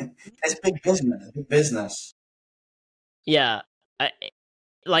someone, it's big business. Big business. Yeah,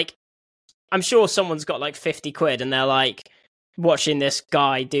 like I'm sure someone's got like 50 quid, and they're like watching this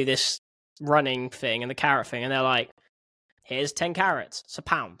guy do this running thing and the carrot thing, and they're like, "Here's 10 carrots. It's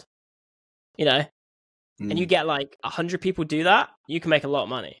 £1." You know, and you get like 100 people do that, you can make a lot of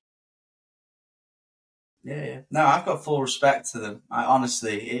money. Yeah. No, I've got full respect to them.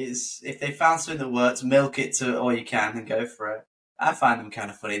 Honestly, if they found something that works, milk it to all you can and go for it. I find them kind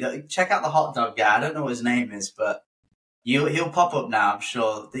of funny. Check out the hot dog guy. I don't know what his name is, but he'll pop up now, I'm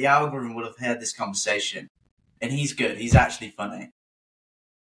sure. The algorithm would have heard this conversation, and he's good. He's actually funny.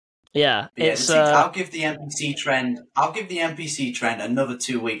 Yeah, I'll give the NPC trend another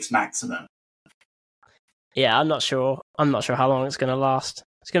 2 weeks maximum. Yeah, I'm not sure how long it's going to last.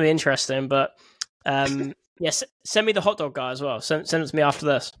 It's going to be interesting, but yes, send me the hot dog guy as well. Send it to me after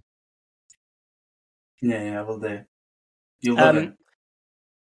this. Yeah, we'll do. You'll love it.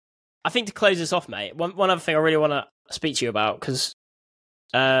 I think to close this off, mate, one other thing I really want to speak to you about, because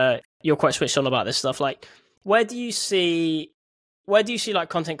you're quite switched on about this stuff. Like, where do you see like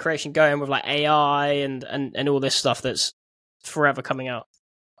content creation going with like AI and all this stuff that's forever coming out?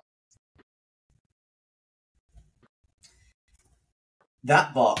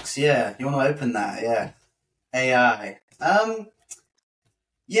 That box, yeah. You want to open that, yeah. AI.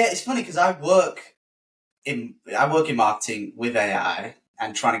 Yeah, it's funny because I work in marketing with AI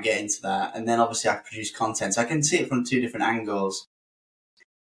and trying to get into that, and then obviously I produce content, so I can see it from two different angles.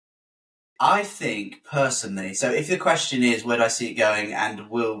 I think personally, so if the question is where do I see it going and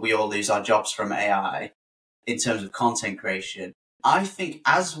will we all lose our jobs from AI in terms of content creation, I think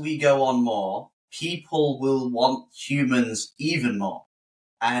as we go on more, people will want humans even more.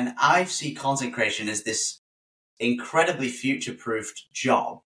 And I see content creation as this incredibly future-proofed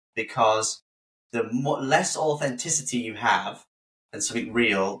job because the less authenticity you have and something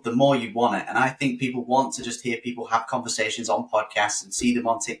real, the more you want it. And I think people want to just hear people have conversations on podcasts and see them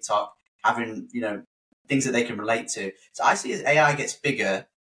on TikTok having, things that they can relate to. So I see as AI gets bigger,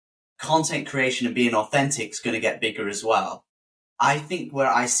 content creation and being authentic is going to get bigger as well. I think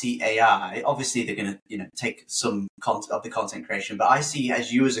where I see AI, obviously they're going to, take some of the content creation, but I see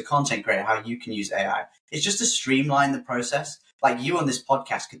as you as a content creator, how you can use AI. It's just to streamline the process. Like you on this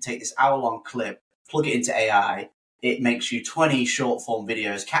podcast could take this hour-long clip, plug it into AI. It makes you 20 short form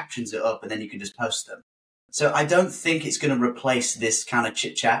videos, captions it up, and then you can just post them. So I don't think it's going to replace this kind of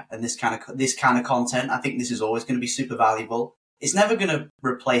chit chat and this kind of content. I think this is always going to be super valuable. It's never going to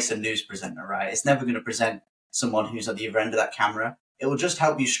replace a news presenter, right? It's never going to present someone who's at the other end of that camera. It will just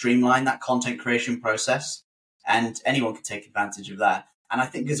help you streamline that content creation process, and anyone can take advantage of that. And I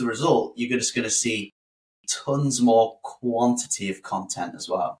think as a result, you're just going to see tons more quantity of content as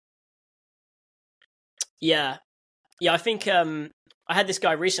well. Yeah. I think I had this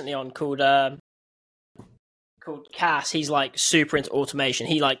guy recently on called Cass. He's like super into automation.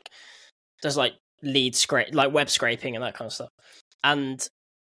 He like does like web scraping and that kind of stuff. And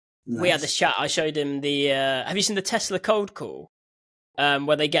we had this chat. I showed him the. Have you seen the Tesla cold call?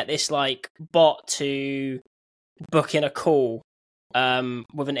 Where they get this like bot to book in a call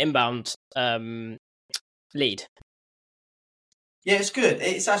with an inbound lead. Yeah, it's good.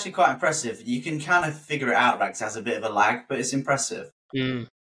 It's actually quite impressive. You can kind of figure it out, right? 'Cause it has a bit of a lag, but it's impressive.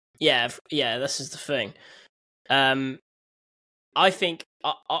 Yeah. This is the thing. I think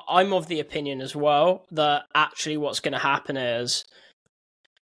I'm of the opinion as well that actually what's going to happen is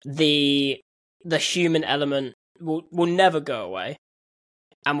the human element will never go away,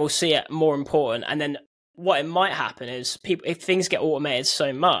 and we'll see it more important. And then what it might happen is if things get automated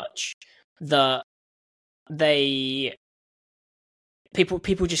so much that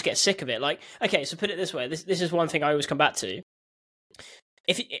people just get sick of it. Like, okay, so put it this way. This is one thing I always come back to.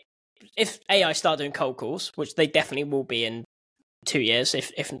 If AI start doing cold calls, which they definitely will be in 2 years,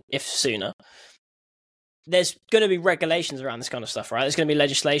 if sooner, there's going to be regulations around this kind of stuff, right? There's going to be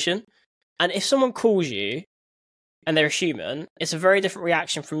legislation. And if someone calls you and they're a human, it's a very different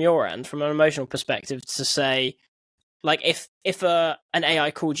reaction from your end, from an emotional perspective, to say, like, if an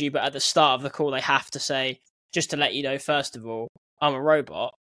AI called you, but at the start of the call they have to say, just to let you know, first of all, I'm a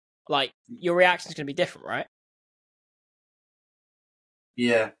robot, like, your reaction is going to be different, right?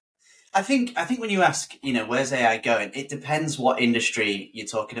 Yeah. I think when you ask, where's AI going, it depends what industry you're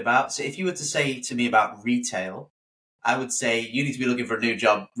talking about. So if you were to say to me about retail, I would say you need to be looking for a new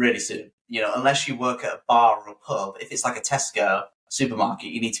job really soon. Unless you work at a bar or a pub, if it's like a Tesco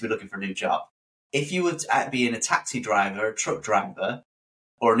supermarket, you need to be looking for a new job. If you would be in a taxi driver, a truck driver,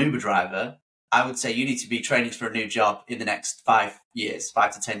 or an Uber driver, I would say you need to be training for a new job in the next 5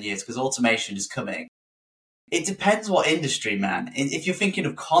 to 10 years, because automation is coming. It depends what industry, man. If you're thinking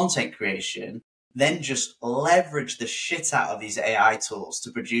of content creation, then just leverage the shit out of these AI tools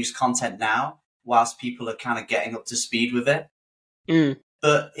to produce content now, whilst people are kind of getting up to speed with it.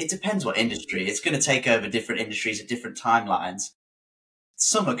 But it depends what industry. It's going to take over different industries at different timelines.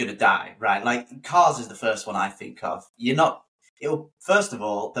 Some are going to die, right? Like cars is the first one I think of. First of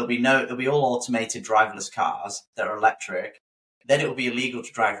all, there'll be all automated driverless cars that are electric. Then it will be illegal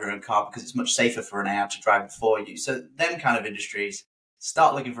to drive your own car because it's much safer for an AI to drive it for you. So them kind of industries,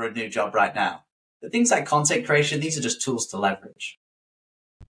 start looking for a new job right now. But things like content creation, these are just tools to leverage.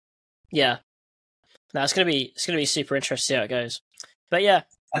 Yeah. No, it's gonna be super interesting to see how it goes. But yeah,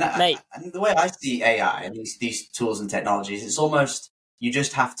 mate. And the way I see AI and these tools and technologies, it's almost you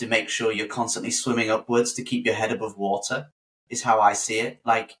just have to make sure you're constantly swimming upwards to keep your head above water, is how I see it.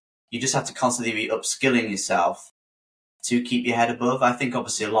 Like you just have to constantly be upskilling yourself to keep your head above. I think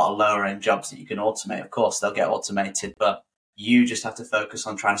obviously a lot of lower end jobs that you can automate, of course, they'll get automated, but you just have to focus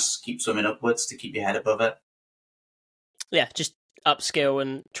on trying to keep swimming upwards to keep your head above it. Yeah, just upskill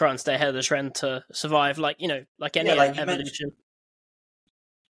and try and stay ahead of the trend to survive, like any evolution.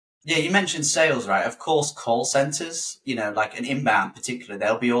 You mentioned sales, right? Of course, call centers, like an inbound particularly,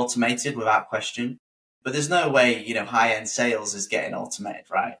 they'll be automated without question. But there's no way, high-end sales is getting automated,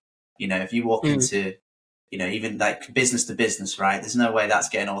 right? If you walk into even like business to business, right? There's no way that's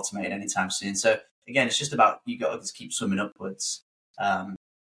getting automated anytime soon. So again, it's just about, you got to just keep swimming upwards. And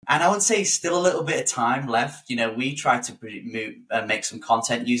I would say still a little bit of time left. We tried to make some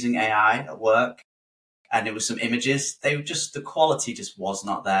content using AI at work, and it was some images. The quality just was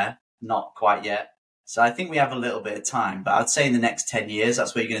not there, not quite yet. So I think we have a little bit of time, but I'd say in the next 10 years,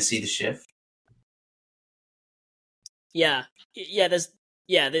 that's where you're going to see the shift. Yeah. The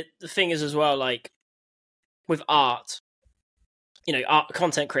thing is as well, like with art,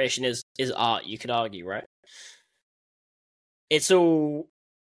 content creation is art, you could argue, right?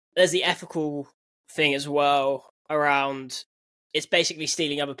 There's the ethical thing as well around, it's basically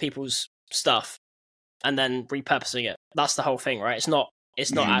stealing other people's stuff and then repurposing it. That's the whole thing, right? It's not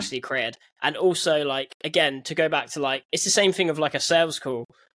actually created. And also, like, again, to go back to, like, it's the same thing of like a sales call.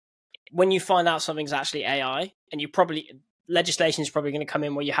 When you find out something's actually AI, and legislation is probably going to come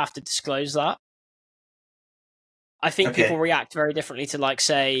in where you have to disclose that. I think people react very differently to, like,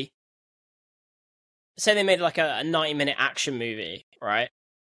 say they made like a 90-minute action movie, right?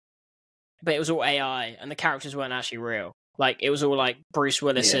 But it was all AI and the characters weren't actually real. Like, it was all like Bruce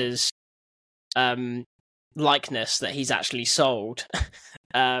Willis's likeness that he's actually sold.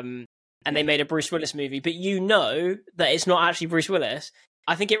 And they made a Bruce Willis movie, but that it's not actually Bruce Willis.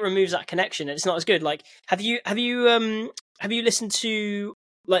 I think it removes that connection and it's not as good. Like, have you listened to,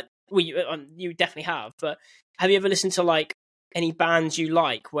 like, well, you definitely have, but have you ever listened to like any bands you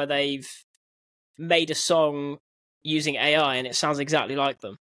like where they've made a song using AI and it sounds exactly like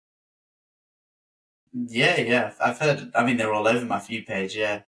them? Yeah. I've heard, they're all over my View page,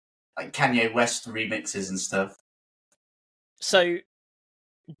 yeah. Like Kanye West remixes and stuff. So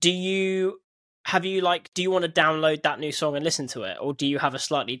do you want to download that new song and listen to it, or do you have a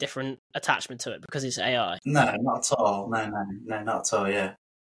slightly different attachment to it because it's AI? No, not at all. No, not at all, yeah.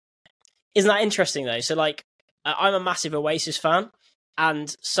 Isn't that interesting though? So like, I'm a massive Oasis fan,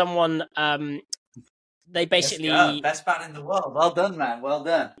 and someone, they basically... Best band in the world. Well done, man. Well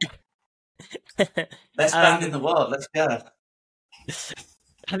done. Best band in the world. Let's go.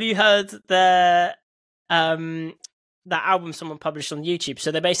 Have you heard that album someone published on YouTube?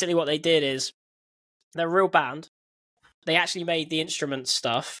 So basically what they did is, they're a real band. They actually made the instrument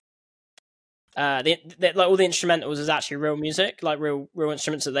stuff. Like all the instrumentals is actually real music, like real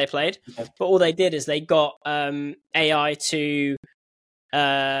instruments that they played. Okay. But all they did is they got AI to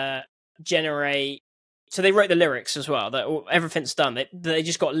generate. So they wrote the lyrics as well. Everything's done. They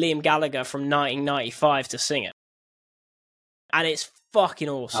just got Liam Gallagher from 1995 to sing it, and it's fucking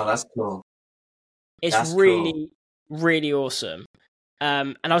awesome. Oh, that's cool. It's really, really awesome.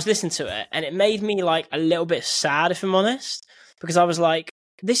 And I was listening to it, and it made me like a little bit sad, if I'm honest, because I was like,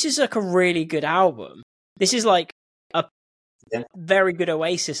 this is like a really good album. This is like a very good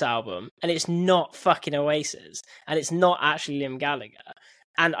Oasis album, and it's not fucking Oasis, and it's not actually Liam Gallagher.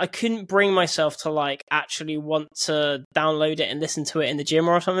 And I couldn't bring myself to like actually want to download it and listen to it in the gym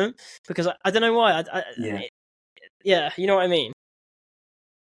or something, because I don't know why. You know what I mean?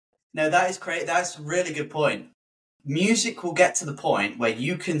 No, that is great. That's a really good point. Music will get to the point where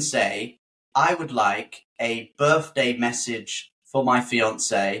you can say, I would like a birthday message for my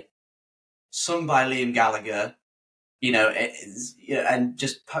fiance, sung by Liam Gallagher, and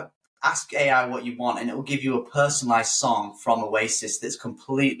just ask AI what you want, and it will give you a personalized song from Oasis that's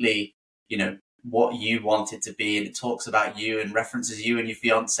completely, what you want it to be, and it talks about you and references you and your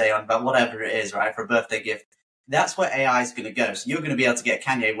fiance on about whatever it is, right, for a birthday gift. That's where AI is going to go. So you're going to be able to get a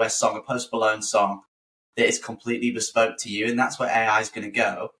Kanye West song, a Post Malone song that is completely bespoke to you, and that's where AI is going to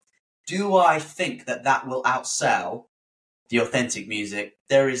go. Do I think that will outsell the authentic music?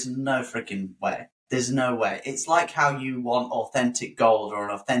 There is no freaking way. There's no way. It's like how you want authentic gold or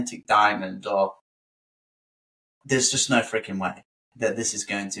an authentic diamond, or there's just no freaking way that this is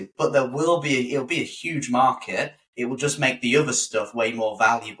going to. But it'll be a huge market. It will just make the other stuff way more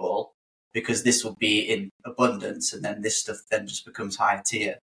valuable because this will be in abundance, and then this stuff then just becomes higher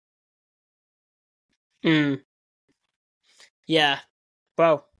tier. Yeah.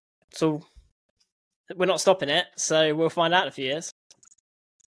 Well, so we're not stopping it, so we'll find out in a few years.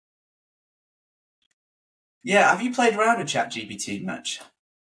 Yeah, have you played around with ChatGPT much?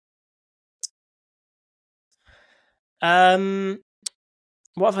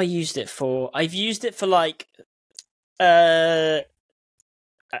 What have I used it for? I've used it for like I've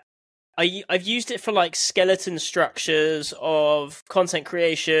used it for like skeleton structures of content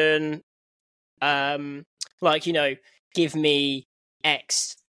creation. Like, give me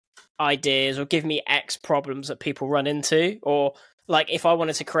X ideas or give me X problems that people run into, or like if I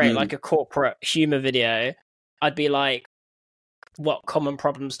wanted to create like a corporate humor video, I'd be like, what common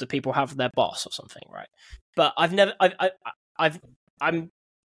problems do people have with their boss or something, right? But I'm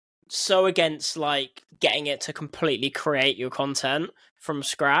so against like getting it to completely create your content from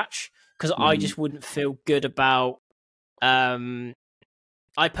scratch, because I just wouldn't feel good about. I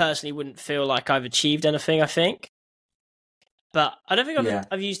personally wouldn't feel like I've achieved anything, I think. But I don't think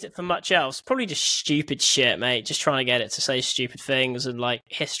I've used it for much else. Probably just stupid shit, mate. Just trying to get it to say stupid things and like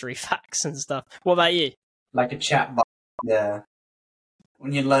history facts and stuff. What about you? Like a chat box. Yeah.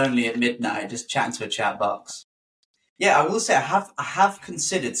 When you're lonely at midnight, just chatting to a chat box. Yeah, I will say I have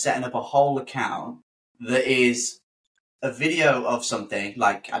considered setting up a whole account that is a video of something,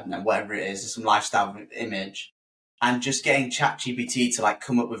 like, I don't know, whatever it is, some lifestyle image, and just getting ChatGPT to like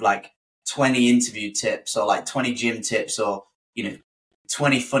come up with like 20 interview tips or like 20 gym tips or,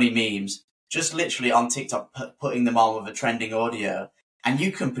 20 funny memes, just literally on TikTok, putting them on with a trending audio. And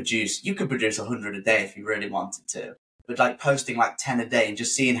you can produce 100 a day if you really wanted to. But like posting like 10 a day and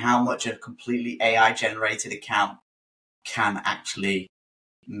just seeing how much a completely AI generated account can actually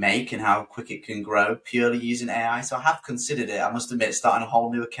make and how quick it can grow purely using AI. So I have considered it. I must admit, starting a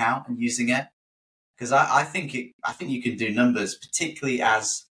whole new account and using it, because I think you can do numbers, particularly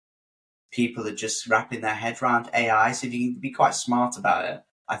as people are just wrapping their head around AI. So if you can be quite smart about it,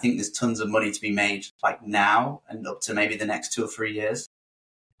 I think there's tons of money to be made like now and up to maybe the next 2 or 3 years.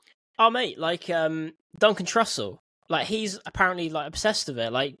 Oh, mate, like Duncan Trussell. Like, he's apparently like obsessed with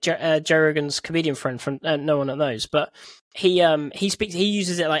it. Like Joe Rogan's comedian friend from no one knows, but he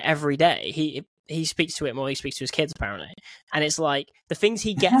uses it like every day. He speaks to it more. He speaks to his kids apparently, and it's like the things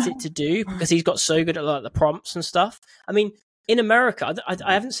he gets it to do because he's got so good at like the prompts and stuff. I mean, in America,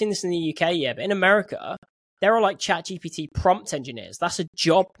 I haven't seen this in the UK yet, but in America, there are like ChatGPT prompt engineers. That's a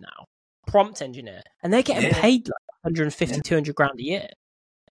job now, prompt engineer, and they're getting paid like 150, 200 grand a year.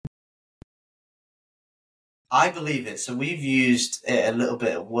 I believe it. So we've used it a little bit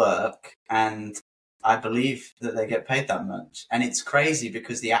at work, and I believe that they get paid that much. And it's crazy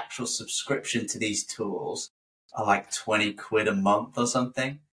because the actual subscription to these tools are like 20 quid a month or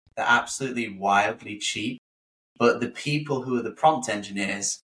something. They're absolutely wildly cheap. But the people who are the prompt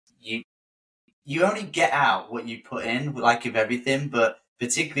engineers, you only get out what you put in, like of everything. But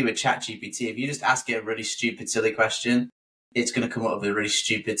particularly with ChatGPT, if you just ask it a really stupid, silly question, it's going to come up with a really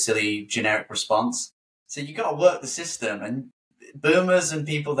stupid, silly, generic response. So you got to work the system, and boomers and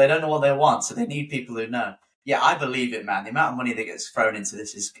people, they don't know what they want. So they need people who know. Yeah, I believe it, man. The amount of money that gets thrown into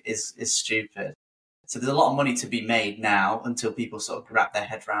this is stupid. So there's a lot of money to be made now until people sort of wrap their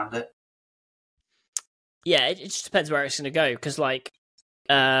head around it. Yeah, it just depends where it's going to go. Because like,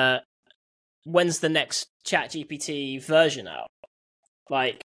 when's the next ChatGPT version out?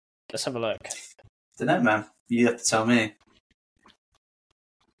 Like, let's have a look. Don't know, man. You have to tell me.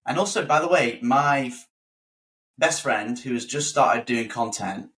 And also, by the way, my best friend who has just started doing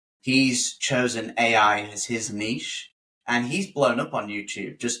content, he's chosen AI as his niche, and he's blown up on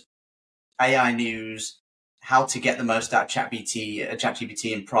YouTube. Just AI news, how to get the most out of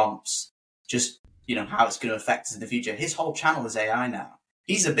ChatGPT and prompts, just, how it's going to affect us in the future. His whole channel is AI now.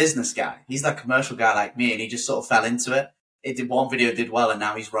 He's a business guy. He's that commercial guy like me, and he just sort of fell into it. It did one video, did well, and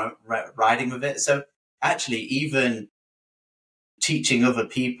now he's riding with it. So actually, even teaching other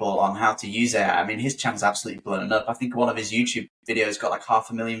people on how to use AI. I mean, his channel's absolutely blown up. I think one of his YouTube videos got like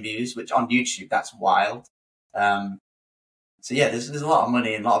 500,000 views, which on YouTube, that's wild. So yeah, there's a lot of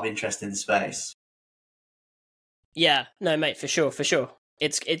money and a lot of interest in the space. Yeah, no, mate, for sure.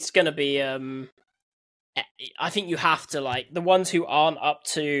 It's going to be, I think you have to, like, the ones who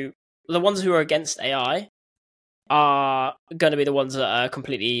are against AI are going to be the ones that are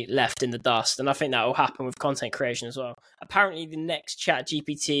completely left in the dust. And I think that will happen with content creation as well. Apparently, the next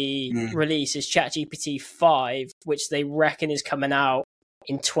ChatGPT release is ChatGPT 5, which they reckon is coming out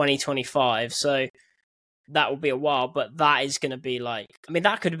in 2025. So that will be a while, but that is going to be like, I mean,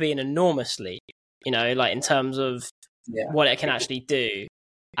 that could be an enormous leap, like in terms of what it can actually do.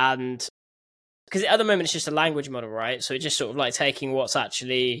 And because at the moment it's just a language model, right? So it's just sort of like taking what's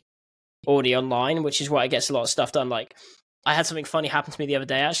actually already online, which is why it gets a lot of stuff done. Like, I had something funny happen to me the other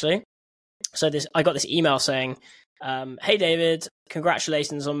day, actually. So I got this email saying, hey, David,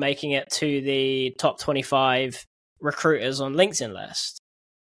 congratulations on making it to the top 25 recruiters on LinkedIn list.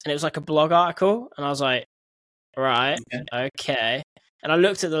 And it was like a blog article. And I was like, right, okay. And I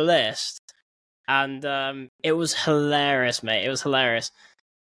looked at the list, and it was hilarious, mate. It was hilarious.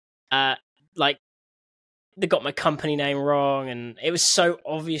 Like, they got my company name wrong, and it was so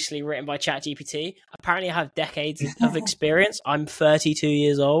obviously written by ChatGPT. Apparently, I have decades of experience. I'm 32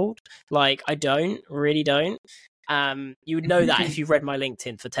 years old. Like, I really don't. You would know that if you read my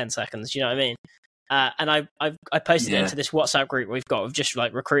LinkedIn for 10 seconds. Do you know what I mean? and I posted it Yeah. into this WhatsApp group we've got of just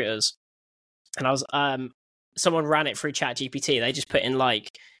like recruiters, and I was someone ran it through ChatGPT. They just put in like,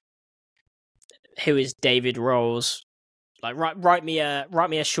 who is David Rolls? Like write me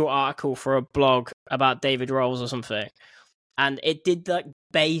a short article for a blog about David Rolls or something, and it did like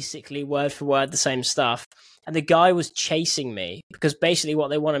basically word for word the same stuff. And the guy was chasing me because basically what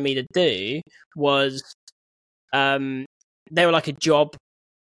they wanted me to do was, they were like a job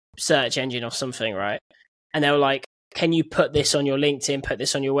search engine or something, right? And they were like, can you put this on your LinkedIn, put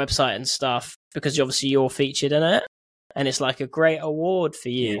this on your website and stuff, because obviously you're featured in it, and it's like a great award for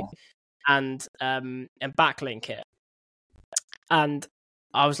you, and backlink it. And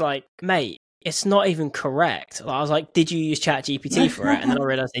I was like, mate, it's not even correct. I was like, did you use ChatGPT for it? And then I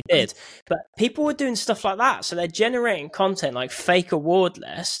realized they did. But people were doing stuff like that. So they're generating content like fake award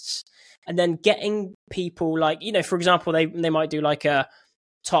lists, and then getting people like, for example, they might do like a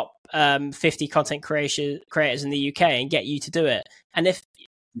top 50 content creators in the UK and get you to do it. And if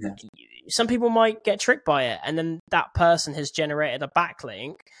some people might get tricked by it, and then that person has generated a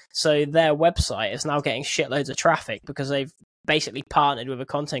backlink, so their website is now getting shitloads of traffic because they've basically partnered with a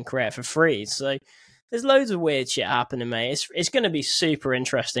content creator for free. So there's loads of weird shit happening, mate. It's going to be super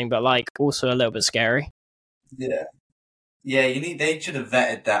interesting, but like also a little bit scary. Yeah, they should have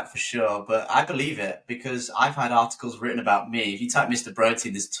vetted that for sure, but I believe it because I've had articles written about me. If you type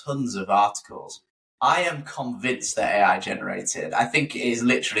MrBrotein, there's tons of articles. I am convinced that AI generated. I think it is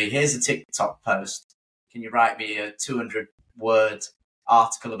literally, here's a TikTok post. Can you write me a 200-word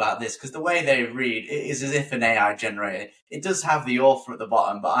article about this? Because the way they read, it is as if an AI generated. It does have the author at the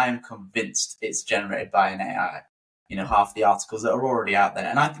bottom, but I am convinced it's generated by an AI. Half the articles that are already out there.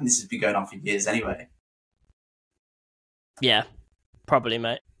 And I think this has been going on for years anyway. Yeah, probably,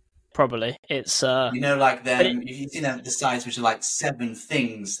 mate. Probably. It's like them. If you've seen the sites which are like 7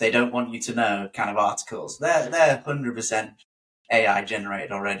 things they don't want you to know kind of articles, they're 100% AI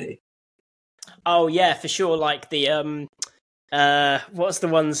generated already. Oh yeah, for sure. Like the what's the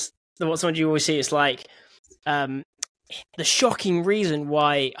ones you always see? It's like the shocking reason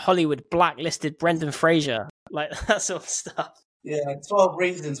why Hollywood blacklisted Brendan Fraser, like that sort of stuff. Yeah, 12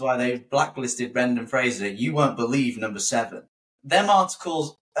 reasons why they blacklisted Brendan Fraser. You won't believe number 7. Them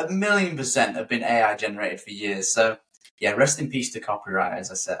articles 1,000,000% have been AI generated for years. So yeah, rest in peace to copywriters.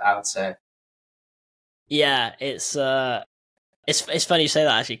 I would say. Yeah, it's funny you say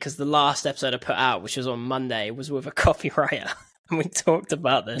that actually, because the last episode I put out, which was on Monday, was with a copywriter, and we talked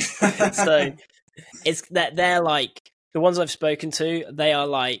about this. So it's that they're like, the ones I've spoken to, they are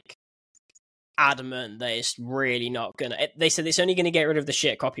like adamant that it's really not gonna. They said it's only gonna get rid of the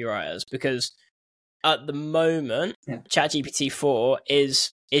shit copywriters because at the moment, ChatGPT 4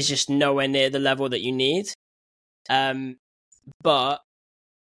 is just nowhere near the level that you need. But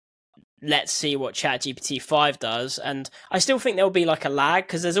let's see what ChatGPT 5 does. And I still think there'll be like a lag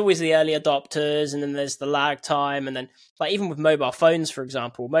because there's always the early adopters and then there's the lag time. And then like even with mobile phones, for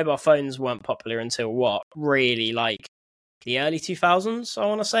example, mobile phones weren't popular until what? Really like the early 2000s, I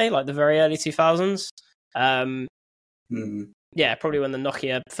want to say, like the very early 2000s. Yeah, probably when the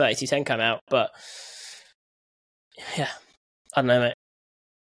Nokia 3210 came out. But yeah, I don't know, mate.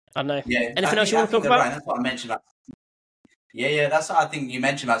 I don't know. Yeah, anything else you want to talk about? Right. That's what I mentioned about. Yeah, that's what I think you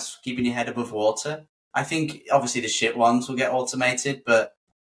mentioned about keeping your head above water. I think obviously the shit ones will get automated, but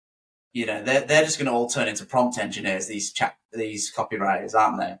they're just going to all turn into prompt engineers. These copywriters,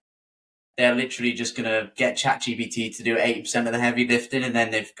 aren't they? They're literally just going to get ChatGPT to do 80% of the heavy lifting, and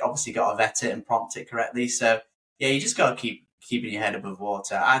then they've obviously got to vet it and prompt it correctly. So yeah, you just got to keep keeping your head above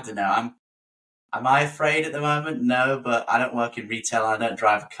water. I don't know. Am I afraid at the moment? No, but I don't work in retail. I don't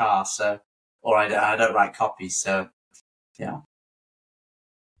drive a car, or I don't write copy. So yeah.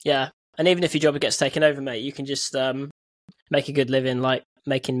 Yeah, and even if your job gets taken over, mate, you can just make a good living, like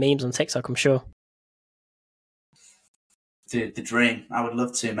making memes on TikTok, I'm sure. Dude, the dream. I would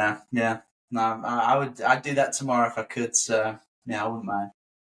love to, man. Yeah. No, I'd do that tomorrow if I could. So yeah, I wouldn't mind.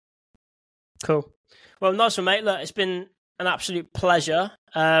 Cool. Well, nice one, mate. Look, it's been an absolute pleasure.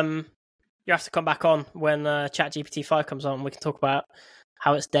 You have to come back on when ChatGPT 5 comes on. We can talk about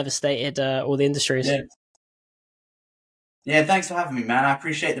how it's devastated all the industries. Yeah, thanks for having me, man. I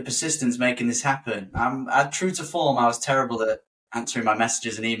appreciate the persistence making this happen. True to form, I was terrible at answering my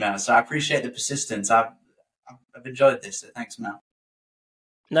messages and emails, so I appreciate the persistence. I've enjoyed this, so thanks, man.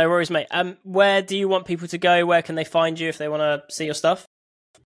 No worries, mate. Where do you want people to go? Where can they find you if they want to see your stuff?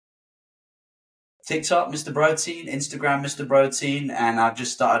 TikTok, MrBrotein, Instagram, MrBrotein, and I've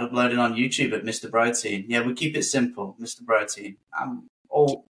just started uploading on YouTube at MrBrotein. Yeah, we keep it simple, MrBrotein. I'm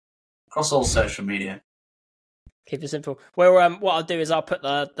all across all social media. Keep it simple. Well, what I'll do is I'll put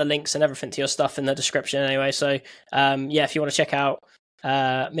the links and everything to your stuff in the description anyway. So, yeah, if you want to check out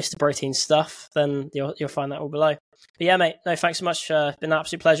MrBrotein's stuff, then you'll find that all below. But yeah, mate, no, thanks so much. Been an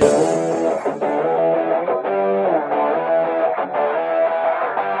absolute pleasure.